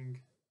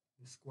rooting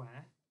the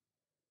square,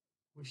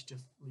 which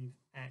just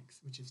leaves x,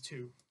 which is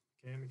 2.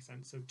 Okay, that makes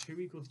sense. So 2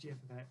 equals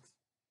gf of x.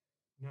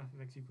 Now f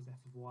of x equals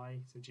f of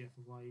y, so gf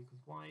of y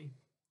equals y.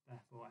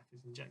 Therefore f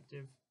is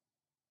injective.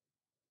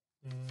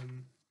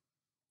 And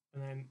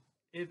then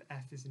if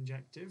f is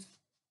injective,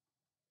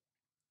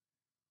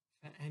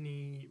 for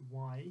any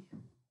y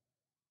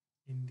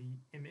in the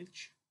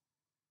image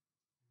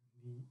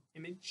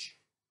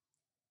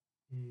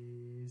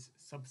is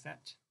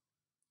subset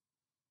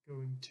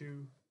going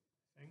to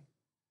thing.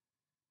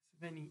 So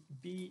if any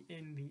b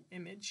in the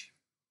image,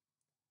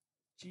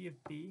 g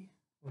of b,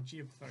 or g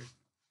of, sorry,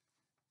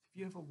 if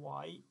you have a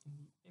y in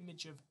the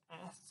image of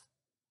f,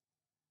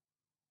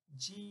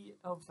 g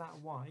of that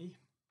y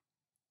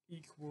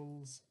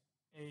equals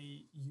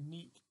a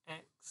unique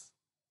x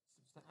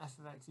such that f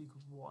of x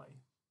equals y.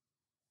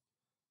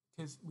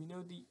 Because we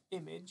know the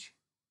image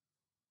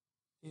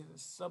is a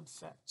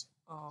subset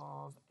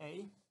of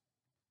A.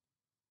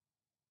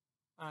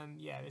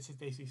 And yeah, this is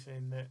basically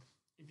saying that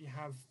if you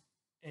have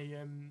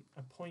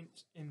a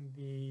point in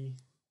the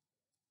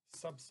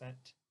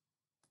subset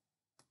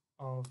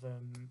of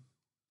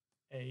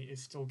A,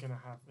 is still going to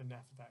have an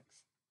f of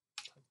x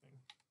type thing.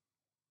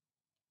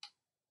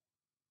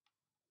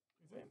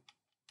 Is it?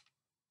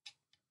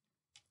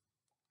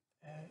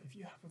 If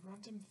you have a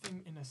random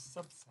thing in a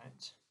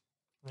subset,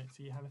 right?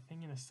 So you have a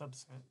thing in a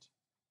subset.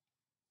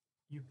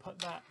 You put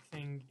that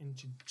thing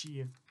into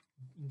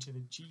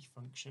the g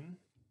function.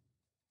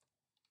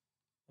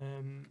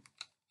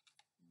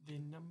 The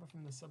number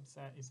from the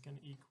subset is going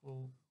to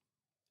equal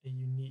a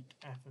unique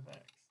f of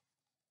x.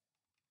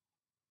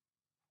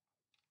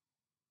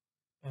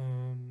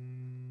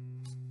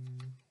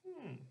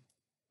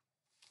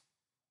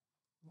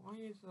 Why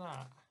is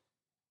that?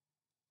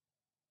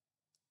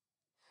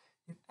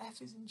 If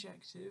f is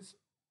injective,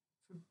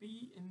 for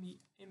b in the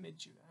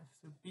image of f,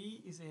 so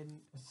b is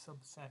in a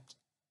subset.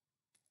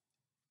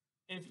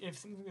 If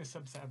something is a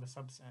subset of a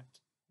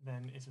subset,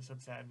 then it's a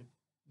subset of the,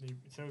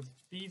 so if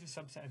b is a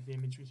subset of the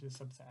image, which is a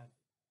subset of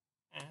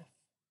f,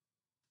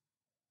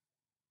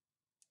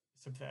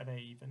 subset of a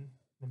even,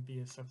 then b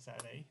is a subset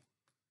of a,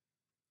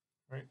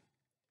 right?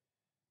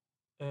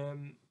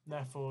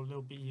 Therefore,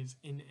 little b is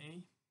in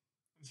a.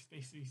 It's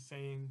basically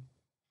saying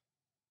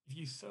if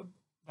you sub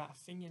that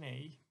thing in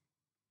a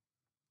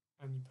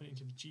and you put it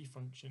into the g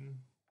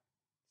function,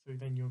 so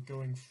then you're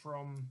going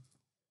from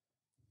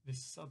this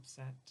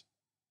subset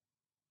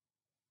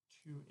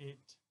to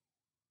it,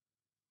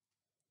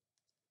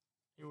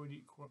 it would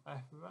equal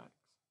f of x.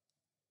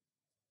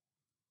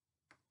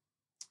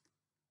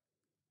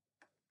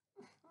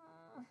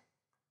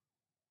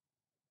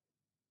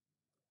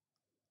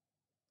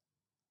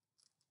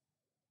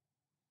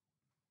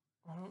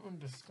 I don't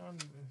understand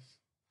this.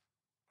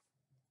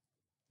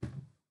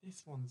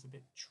 This one's a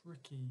bit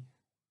tricky.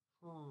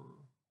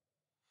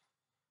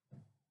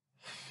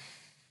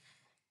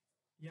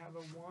 You have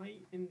a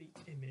y in the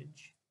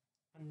image,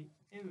 and the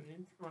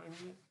image, right, I'm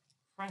going to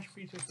fresh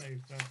piece of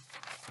paper.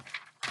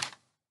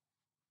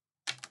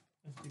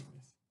 Let's do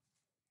this.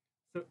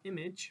 So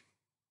image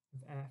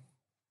of f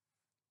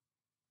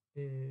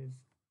is,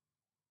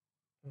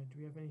 do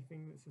we have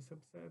anything that's a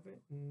subset of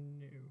it?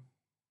 No.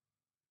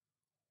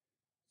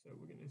 So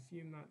we're going to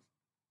assume that's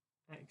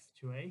x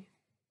to a,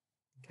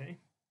 okay,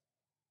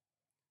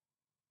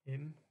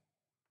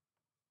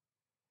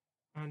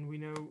 and we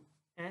know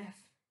f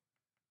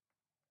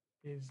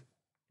is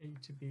a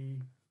to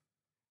b,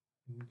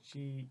 and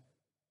g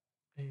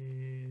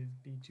is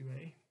b to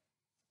a.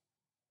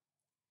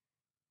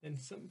 Then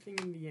something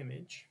in the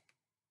image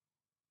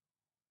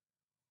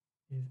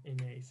is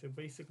in a. So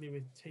basically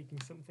we're taking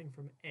something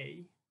from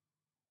a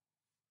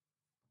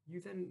You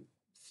then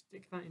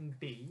stick that in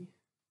B.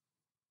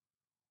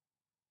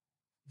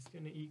 It's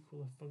going to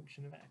equal a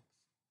function of x.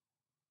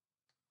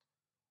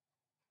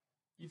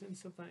 You then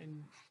sub that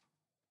in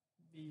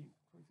B,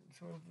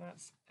 so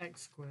that's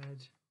x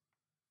squared,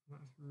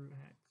 that's root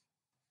x.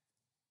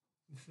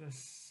 This is a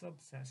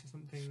subset, so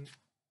something,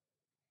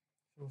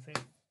 so we'll say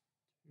 2,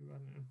 I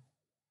don't know,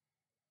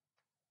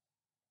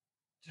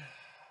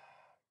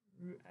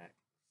 root x.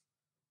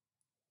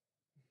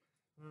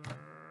 I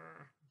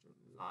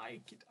don't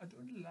like it, I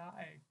don't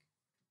like.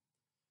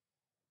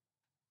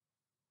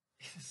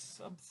 It's a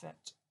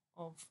subset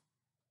of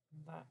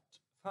that.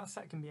 That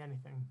set can be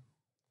anything.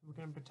 So we're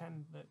going to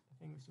pretend that the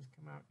thing that's just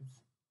come out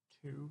is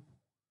 2.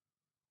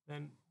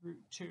 Then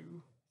root 2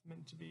 is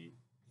meant to be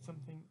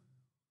something,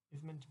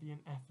 is meant to be an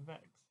f of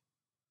x.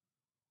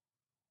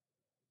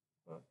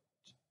 But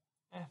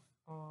f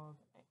of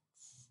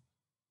x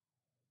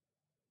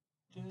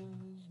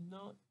does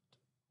not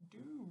do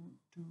root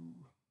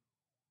 2.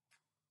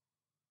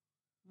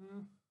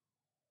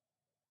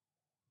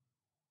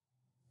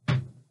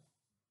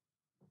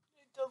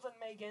 It doesn't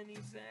make any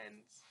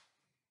sense.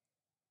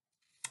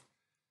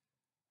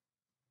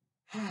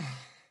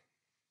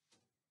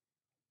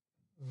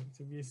 Right,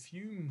 so we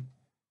assume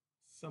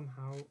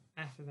somehow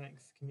f of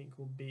x can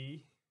equal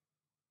b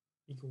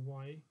equal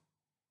y,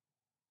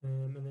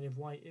 and then if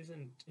y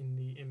isn't in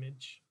the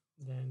image,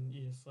 then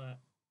you just let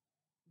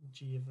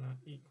g of that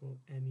equal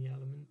any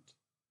element,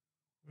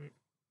 right?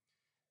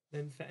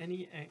 Then for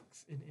any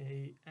x in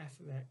A, f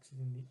of x is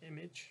in the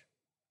image,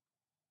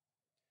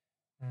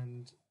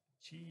 and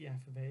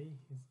gf of A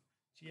is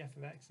gf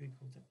of x is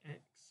equal to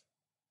x,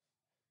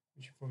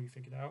 which we've already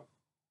figured out,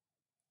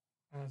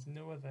 as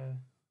no other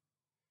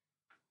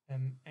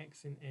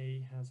x in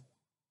A has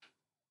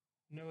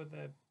no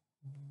other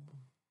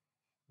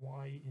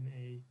y in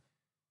A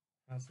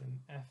has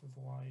an f of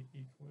y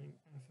equaling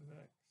f of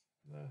x,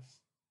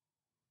 thus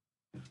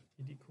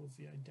it equals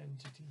the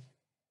identity.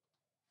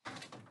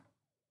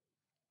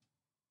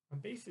 I'm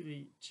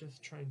basically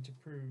just trying to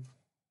prove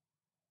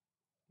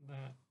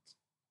that,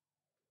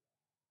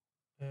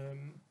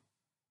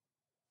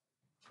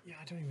 yeah,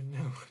 I don't even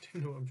know. I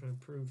don't know what I'm trying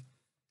to prove.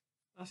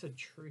 That's a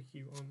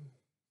tricky one.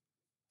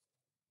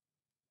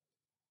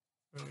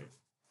 All right,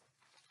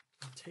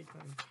 I'll take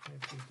that entire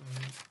thing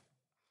down.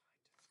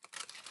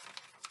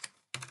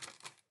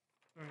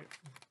 All right.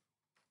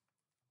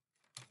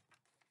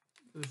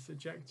 The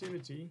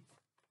surjectivity,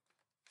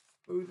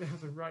 suppose it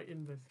has a right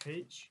inverse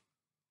h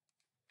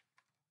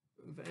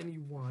of any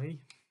y,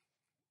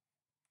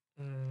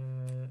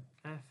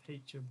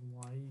 fh of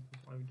y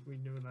equals y, we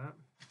know that.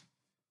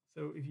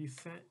 So if you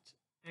set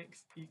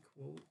x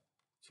equal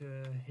to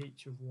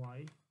h of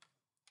y,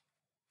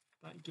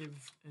 that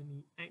gives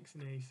any x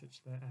in A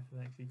such that f of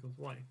x equals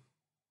y.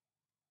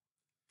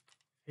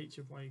 H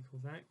of y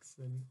equals x,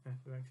 then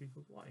f of x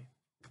equals y.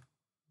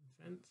 Makes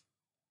sense?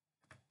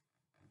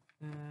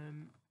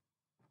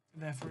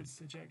 Therefore it's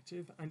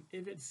surjective, and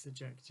if it's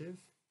surjective,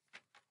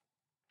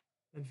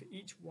 then for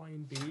each y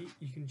in B,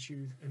 you can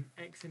choose an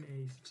x in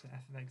A such that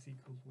f of x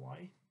equals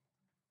y,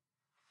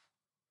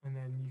 and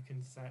then you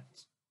can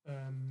set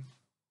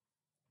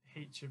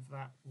h of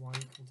that y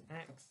equal to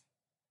x,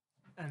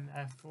 and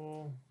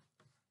therefore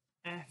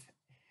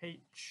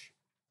fh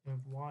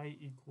of y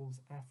equals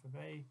f of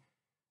A,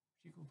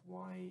 which equals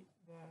y,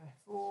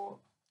 therefore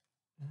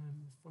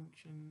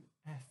function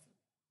f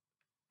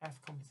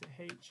composite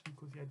h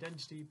equals the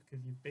identity,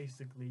 because you've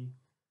basically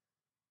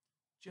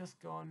just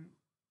gone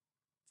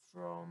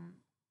from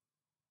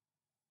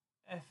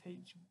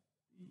fh,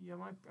 yeah,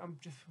 I'm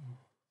just,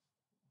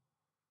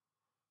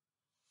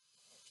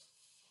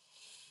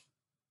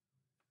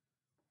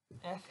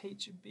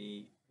 fh of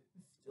b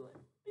is still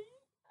in b?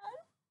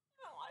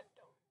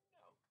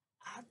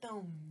 I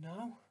don't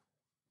know.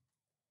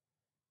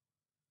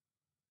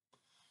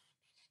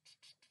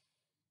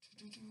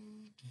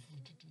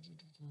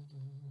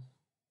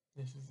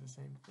 This is the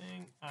same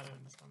thing. I don't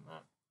understand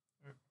that.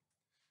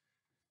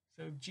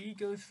 So g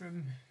goes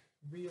from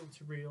real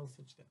to real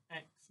such that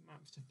x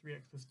maps to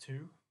 3x plus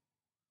 2.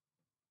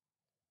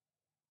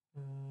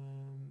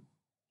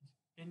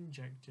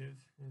 Injective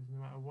is no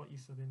matter what you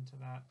sub into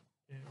that,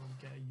 it will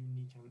get a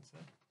unique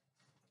answer.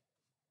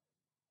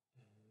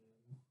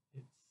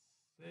 It's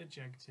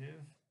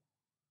surjective,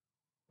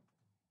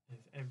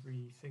 as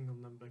every single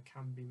number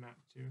can be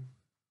mapped to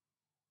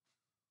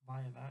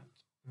via that,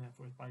 and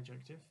therefore it's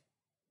bijective.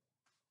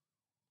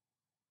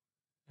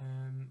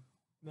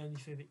 Then you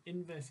say the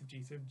inverse of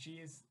g, so g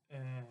is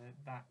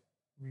that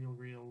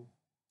real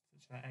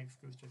such that x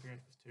goes to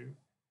 3x plus 2.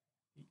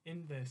 The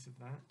inverse of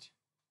that,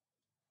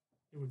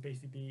 it would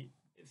basically be,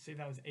 say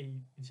that was a,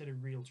 instead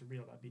of real to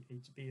real, that'd be a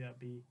to b, that'd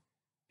be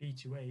b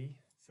to a,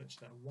 such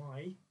that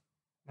y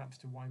maps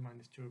to y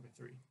minus 2 over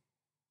 3.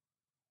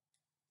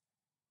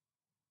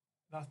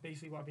 That's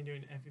basically what I've been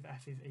doing. If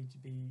f is a to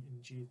b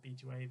and g is b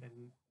to a,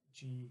 then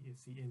g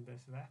is the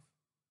inverse of f.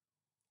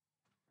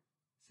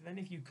 So then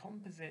if you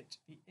composite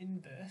the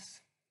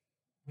inverse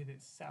with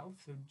itself,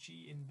 so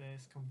g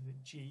inverse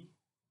composite g,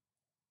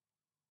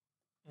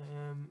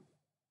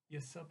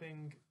 you're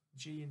subbing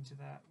g into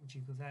that, which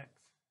equals x.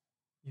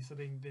 You're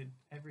subbing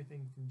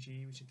everything from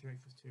g, which is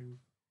 3x plus 2,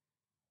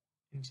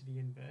 into the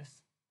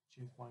inverse, which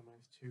is y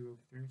minus 2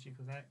 over 3, which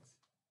equals x.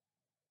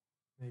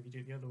 And if you do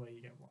it the other way,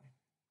 you get y.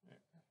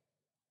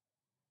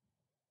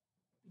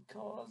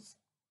 Because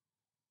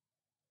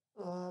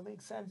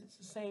makes sense, it's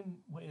the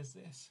same way as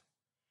this.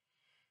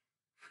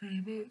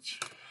 Pretty much.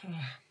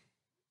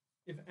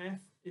 If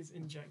f is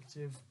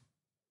injective,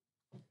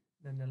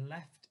 then the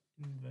left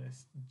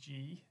inverse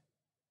g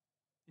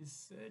is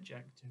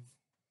surjective.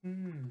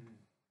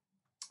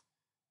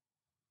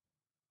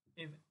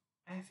 If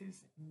f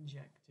is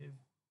injective,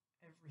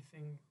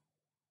 everything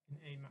in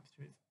A maps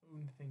to its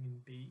own thing in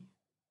B.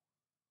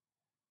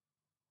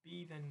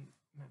 B then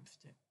maps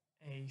to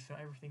A, so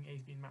everything A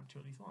is being mapped to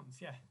at least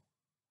once. Yeah,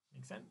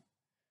 makes sense.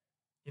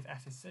 If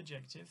f is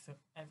surjective, so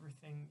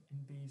everything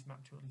in B is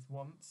mapped to at least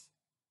once,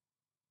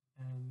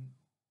 and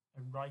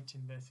a right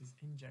inverse is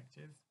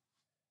injective.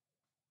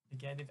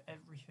 Again, if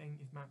everything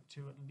is mapped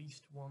to at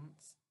least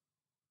once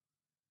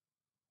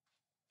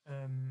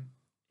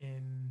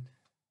in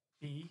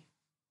B,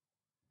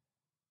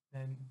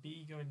 then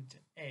B going to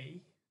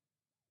A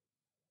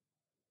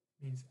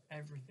means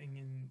everything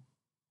in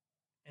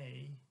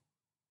A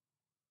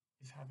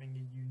is having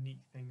a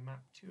unique thing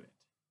mapped to it.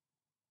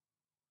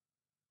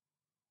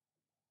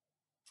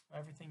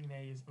 Everything in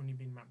A is only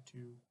being mapped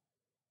to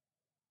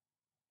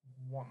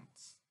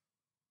once.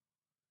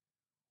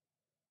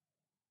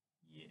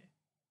 Yeah.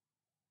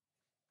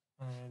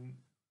 And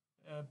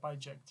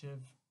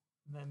bijective,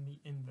 then the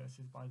inverse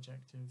is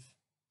bijective,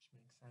 which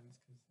makes sense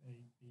because A,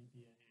 B, B,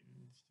 A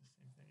is the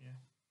same thing, yeah.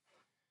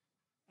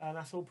 And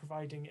that's all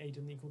providing A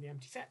doesn't equal the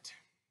empty set,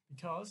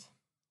 because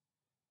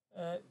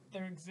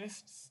there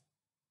exists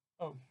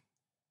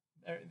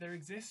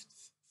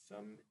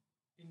some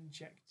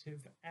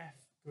injective F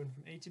going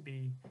from A to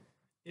B,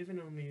 if and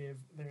only if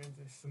there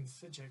exists some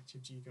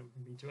surjective G going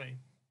from B to A.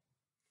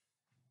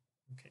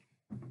 Okay,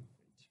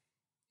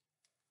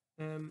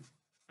 great.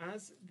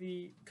 As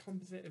the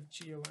composite of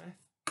G O F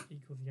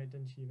equals the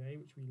identity of A,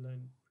 which we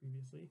learned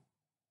previously,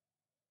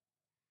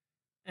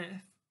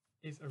 F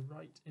is a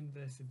right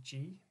inverse of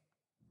G,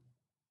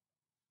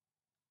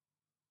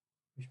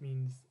 which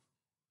means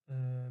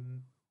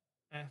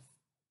F,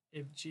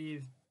 if G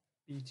is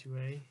B to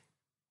A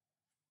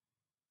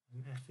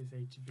and F is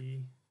A to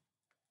B,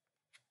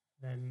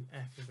 then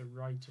F is a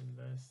right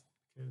inverse,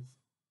 because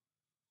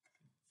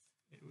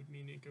it would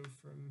mean it goes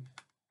from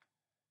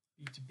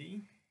B to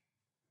B,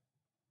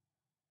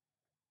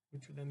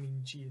 which would then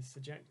mean G is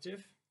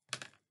surjective,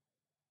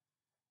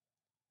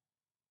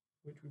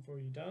 which we've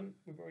already done.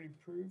 We've already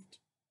proved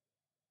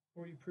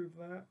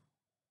that.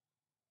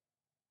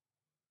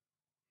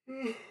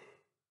 We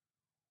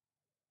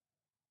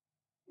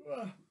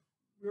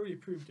already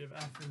proved if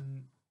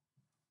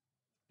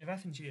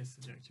F and G is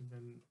surjective,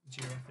 then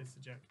G of F is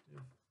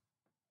surjective.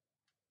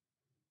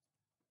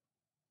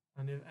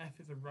 And if F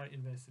is a right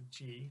inverse of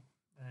G,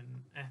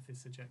 then F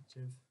is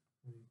surjective,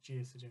 and G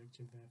is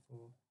surjective,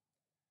 therefore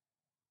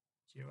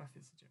G of F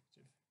is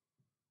surjective.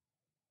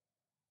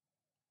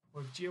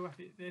 Well, G of F,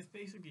 they're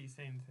basically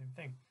saying the same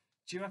thing.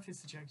 G of F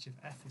is surjective,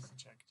 F is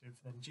surjective,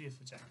 then G is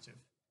surjective.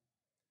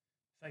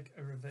 It's like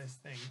a reverse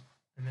thing.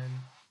 And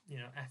then, you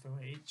know,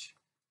 FOH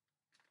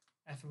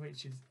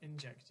is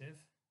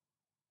injective.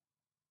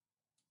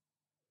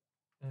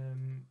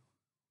 And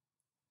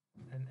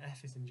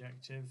F is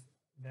injective,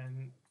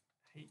 then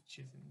H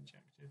is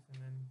injective,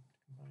 and then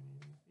combining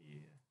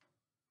the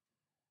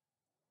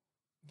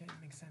okay,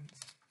 it makes sense.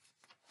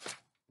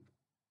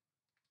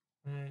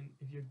 And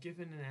if you're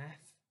given an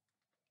F,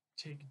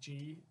 take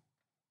G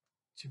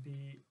to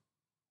be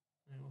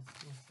what's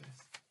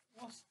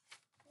this?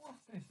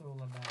 What's this all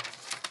about?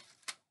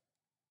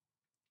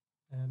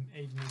 A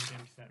doesn't need the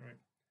empty set, right?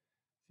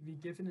 So if you're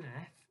given an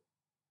F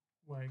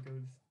where it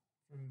goes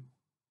from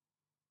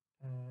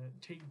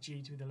take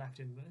G to be the left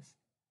inverse.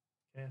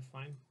 Okay, that's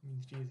fine. It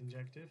means G is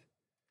injective.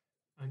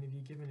 And if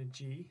you're given a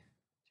G,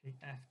 take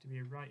F to be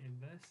a right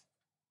inverse,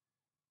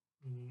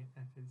 meaning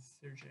F is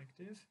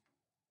surjective.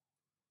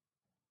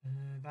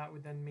 That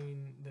would then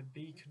mean that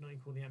B could not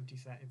equal the empty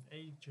set if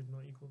A should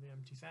not equal the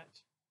empty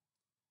set,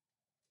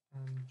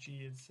 and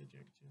G is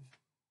surjective.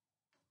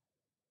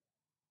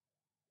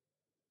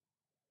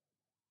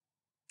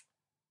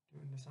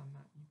 Don't understand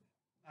that either.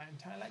 That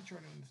entire lecture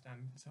I don't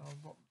understand, so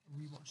I'll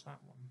rewatch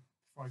that one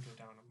before I go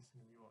down. I'm just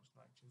going to rewatch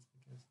the lectures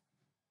because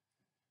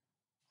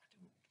I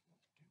don't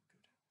want to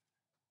go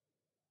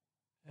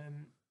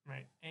down.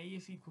 Right, A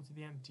is equal to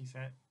the empty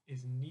set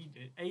is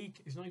needed. A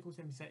is not equal to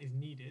the empty set is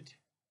needed.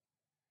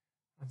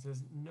 And so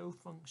there's no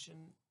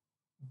function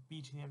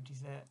B to the empty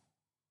set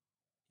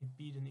if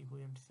B doesn't equal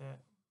the empty set.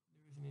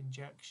 There is an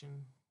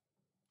injection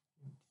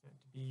empty set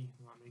to B,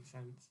 and that makes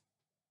sense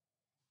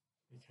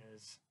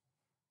because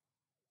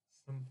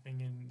something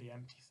in the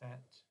empty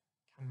set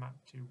can map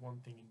to one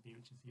thing in B,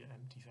 which is the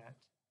empty set.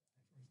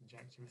 Therefore, it's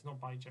injective. It's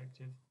not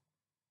bijective.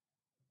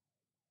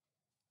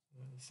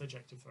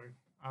 Surjective, sorry.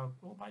 Or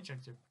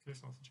bijective because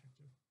it's not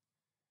surjective.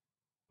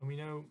 And we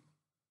know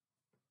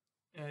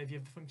if you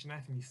have the function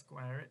f and you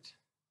square it,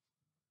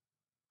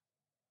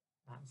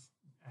 that's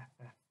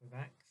ff of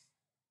x,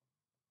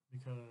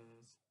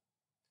 because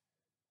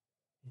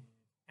if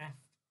f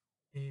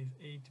is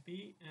a to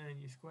b and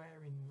you're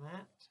squaring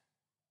that,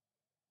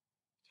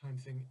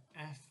 timesing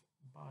f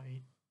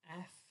by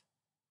f,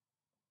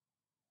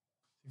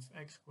 so it's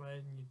x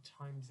squared and you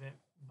times it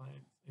by,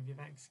 if you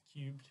have x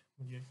cubed,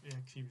 well,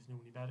 x cubed is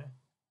normally better,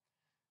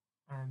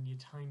 and you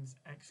times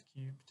x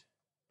cubed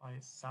by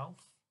itself.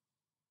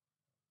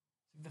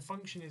 So if the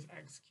function is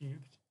x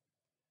cubed,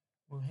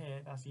 well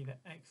here that's either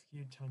x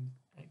cubed times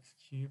x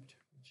cubed,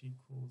 which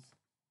equals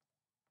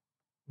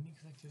 1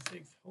 equals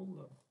 6. Hold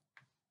up.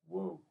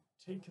 Whoa,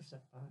 take a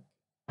step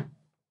back.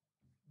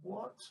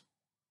 What?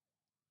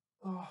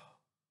 Oh,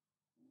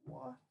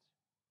 what?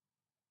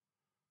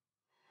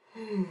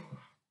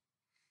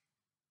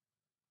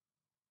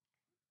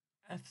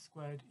 F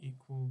squared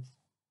equals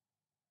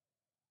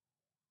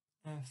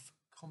f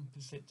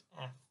composite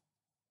f,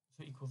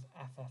 so it equals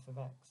ff of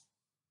x,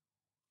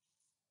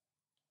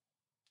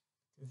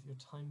 because you're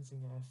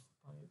timesing f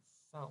by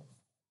itself.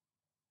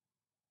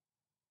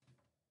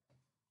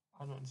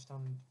 I don't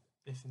understand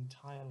this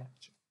entire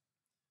lecture,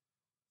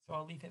 so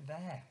I'll leave it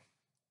there.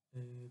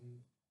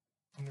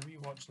 I'm going to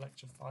rewatch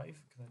lecture 5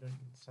 because I don't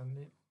understand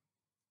it.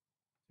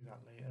 Do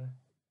that later.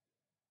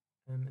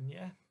 And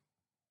yeah,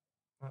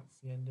 that's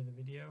the end of the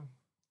video.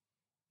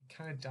 It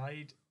kind of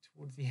died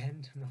towards the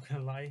end, I'm not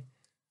going to lie.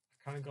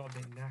 I kind of got a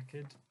bit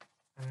knackered,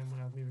 and then when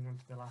I was moving on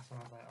to the last one,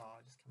 I was like, oh,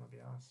 I just cannot be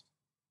asked.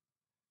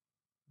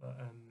 But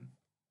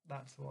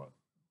that's what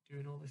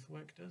doing all this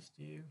work does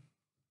to you.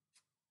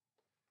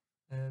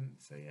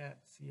 So yeah,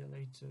 see you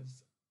later,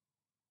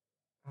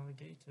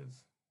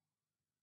 alligators.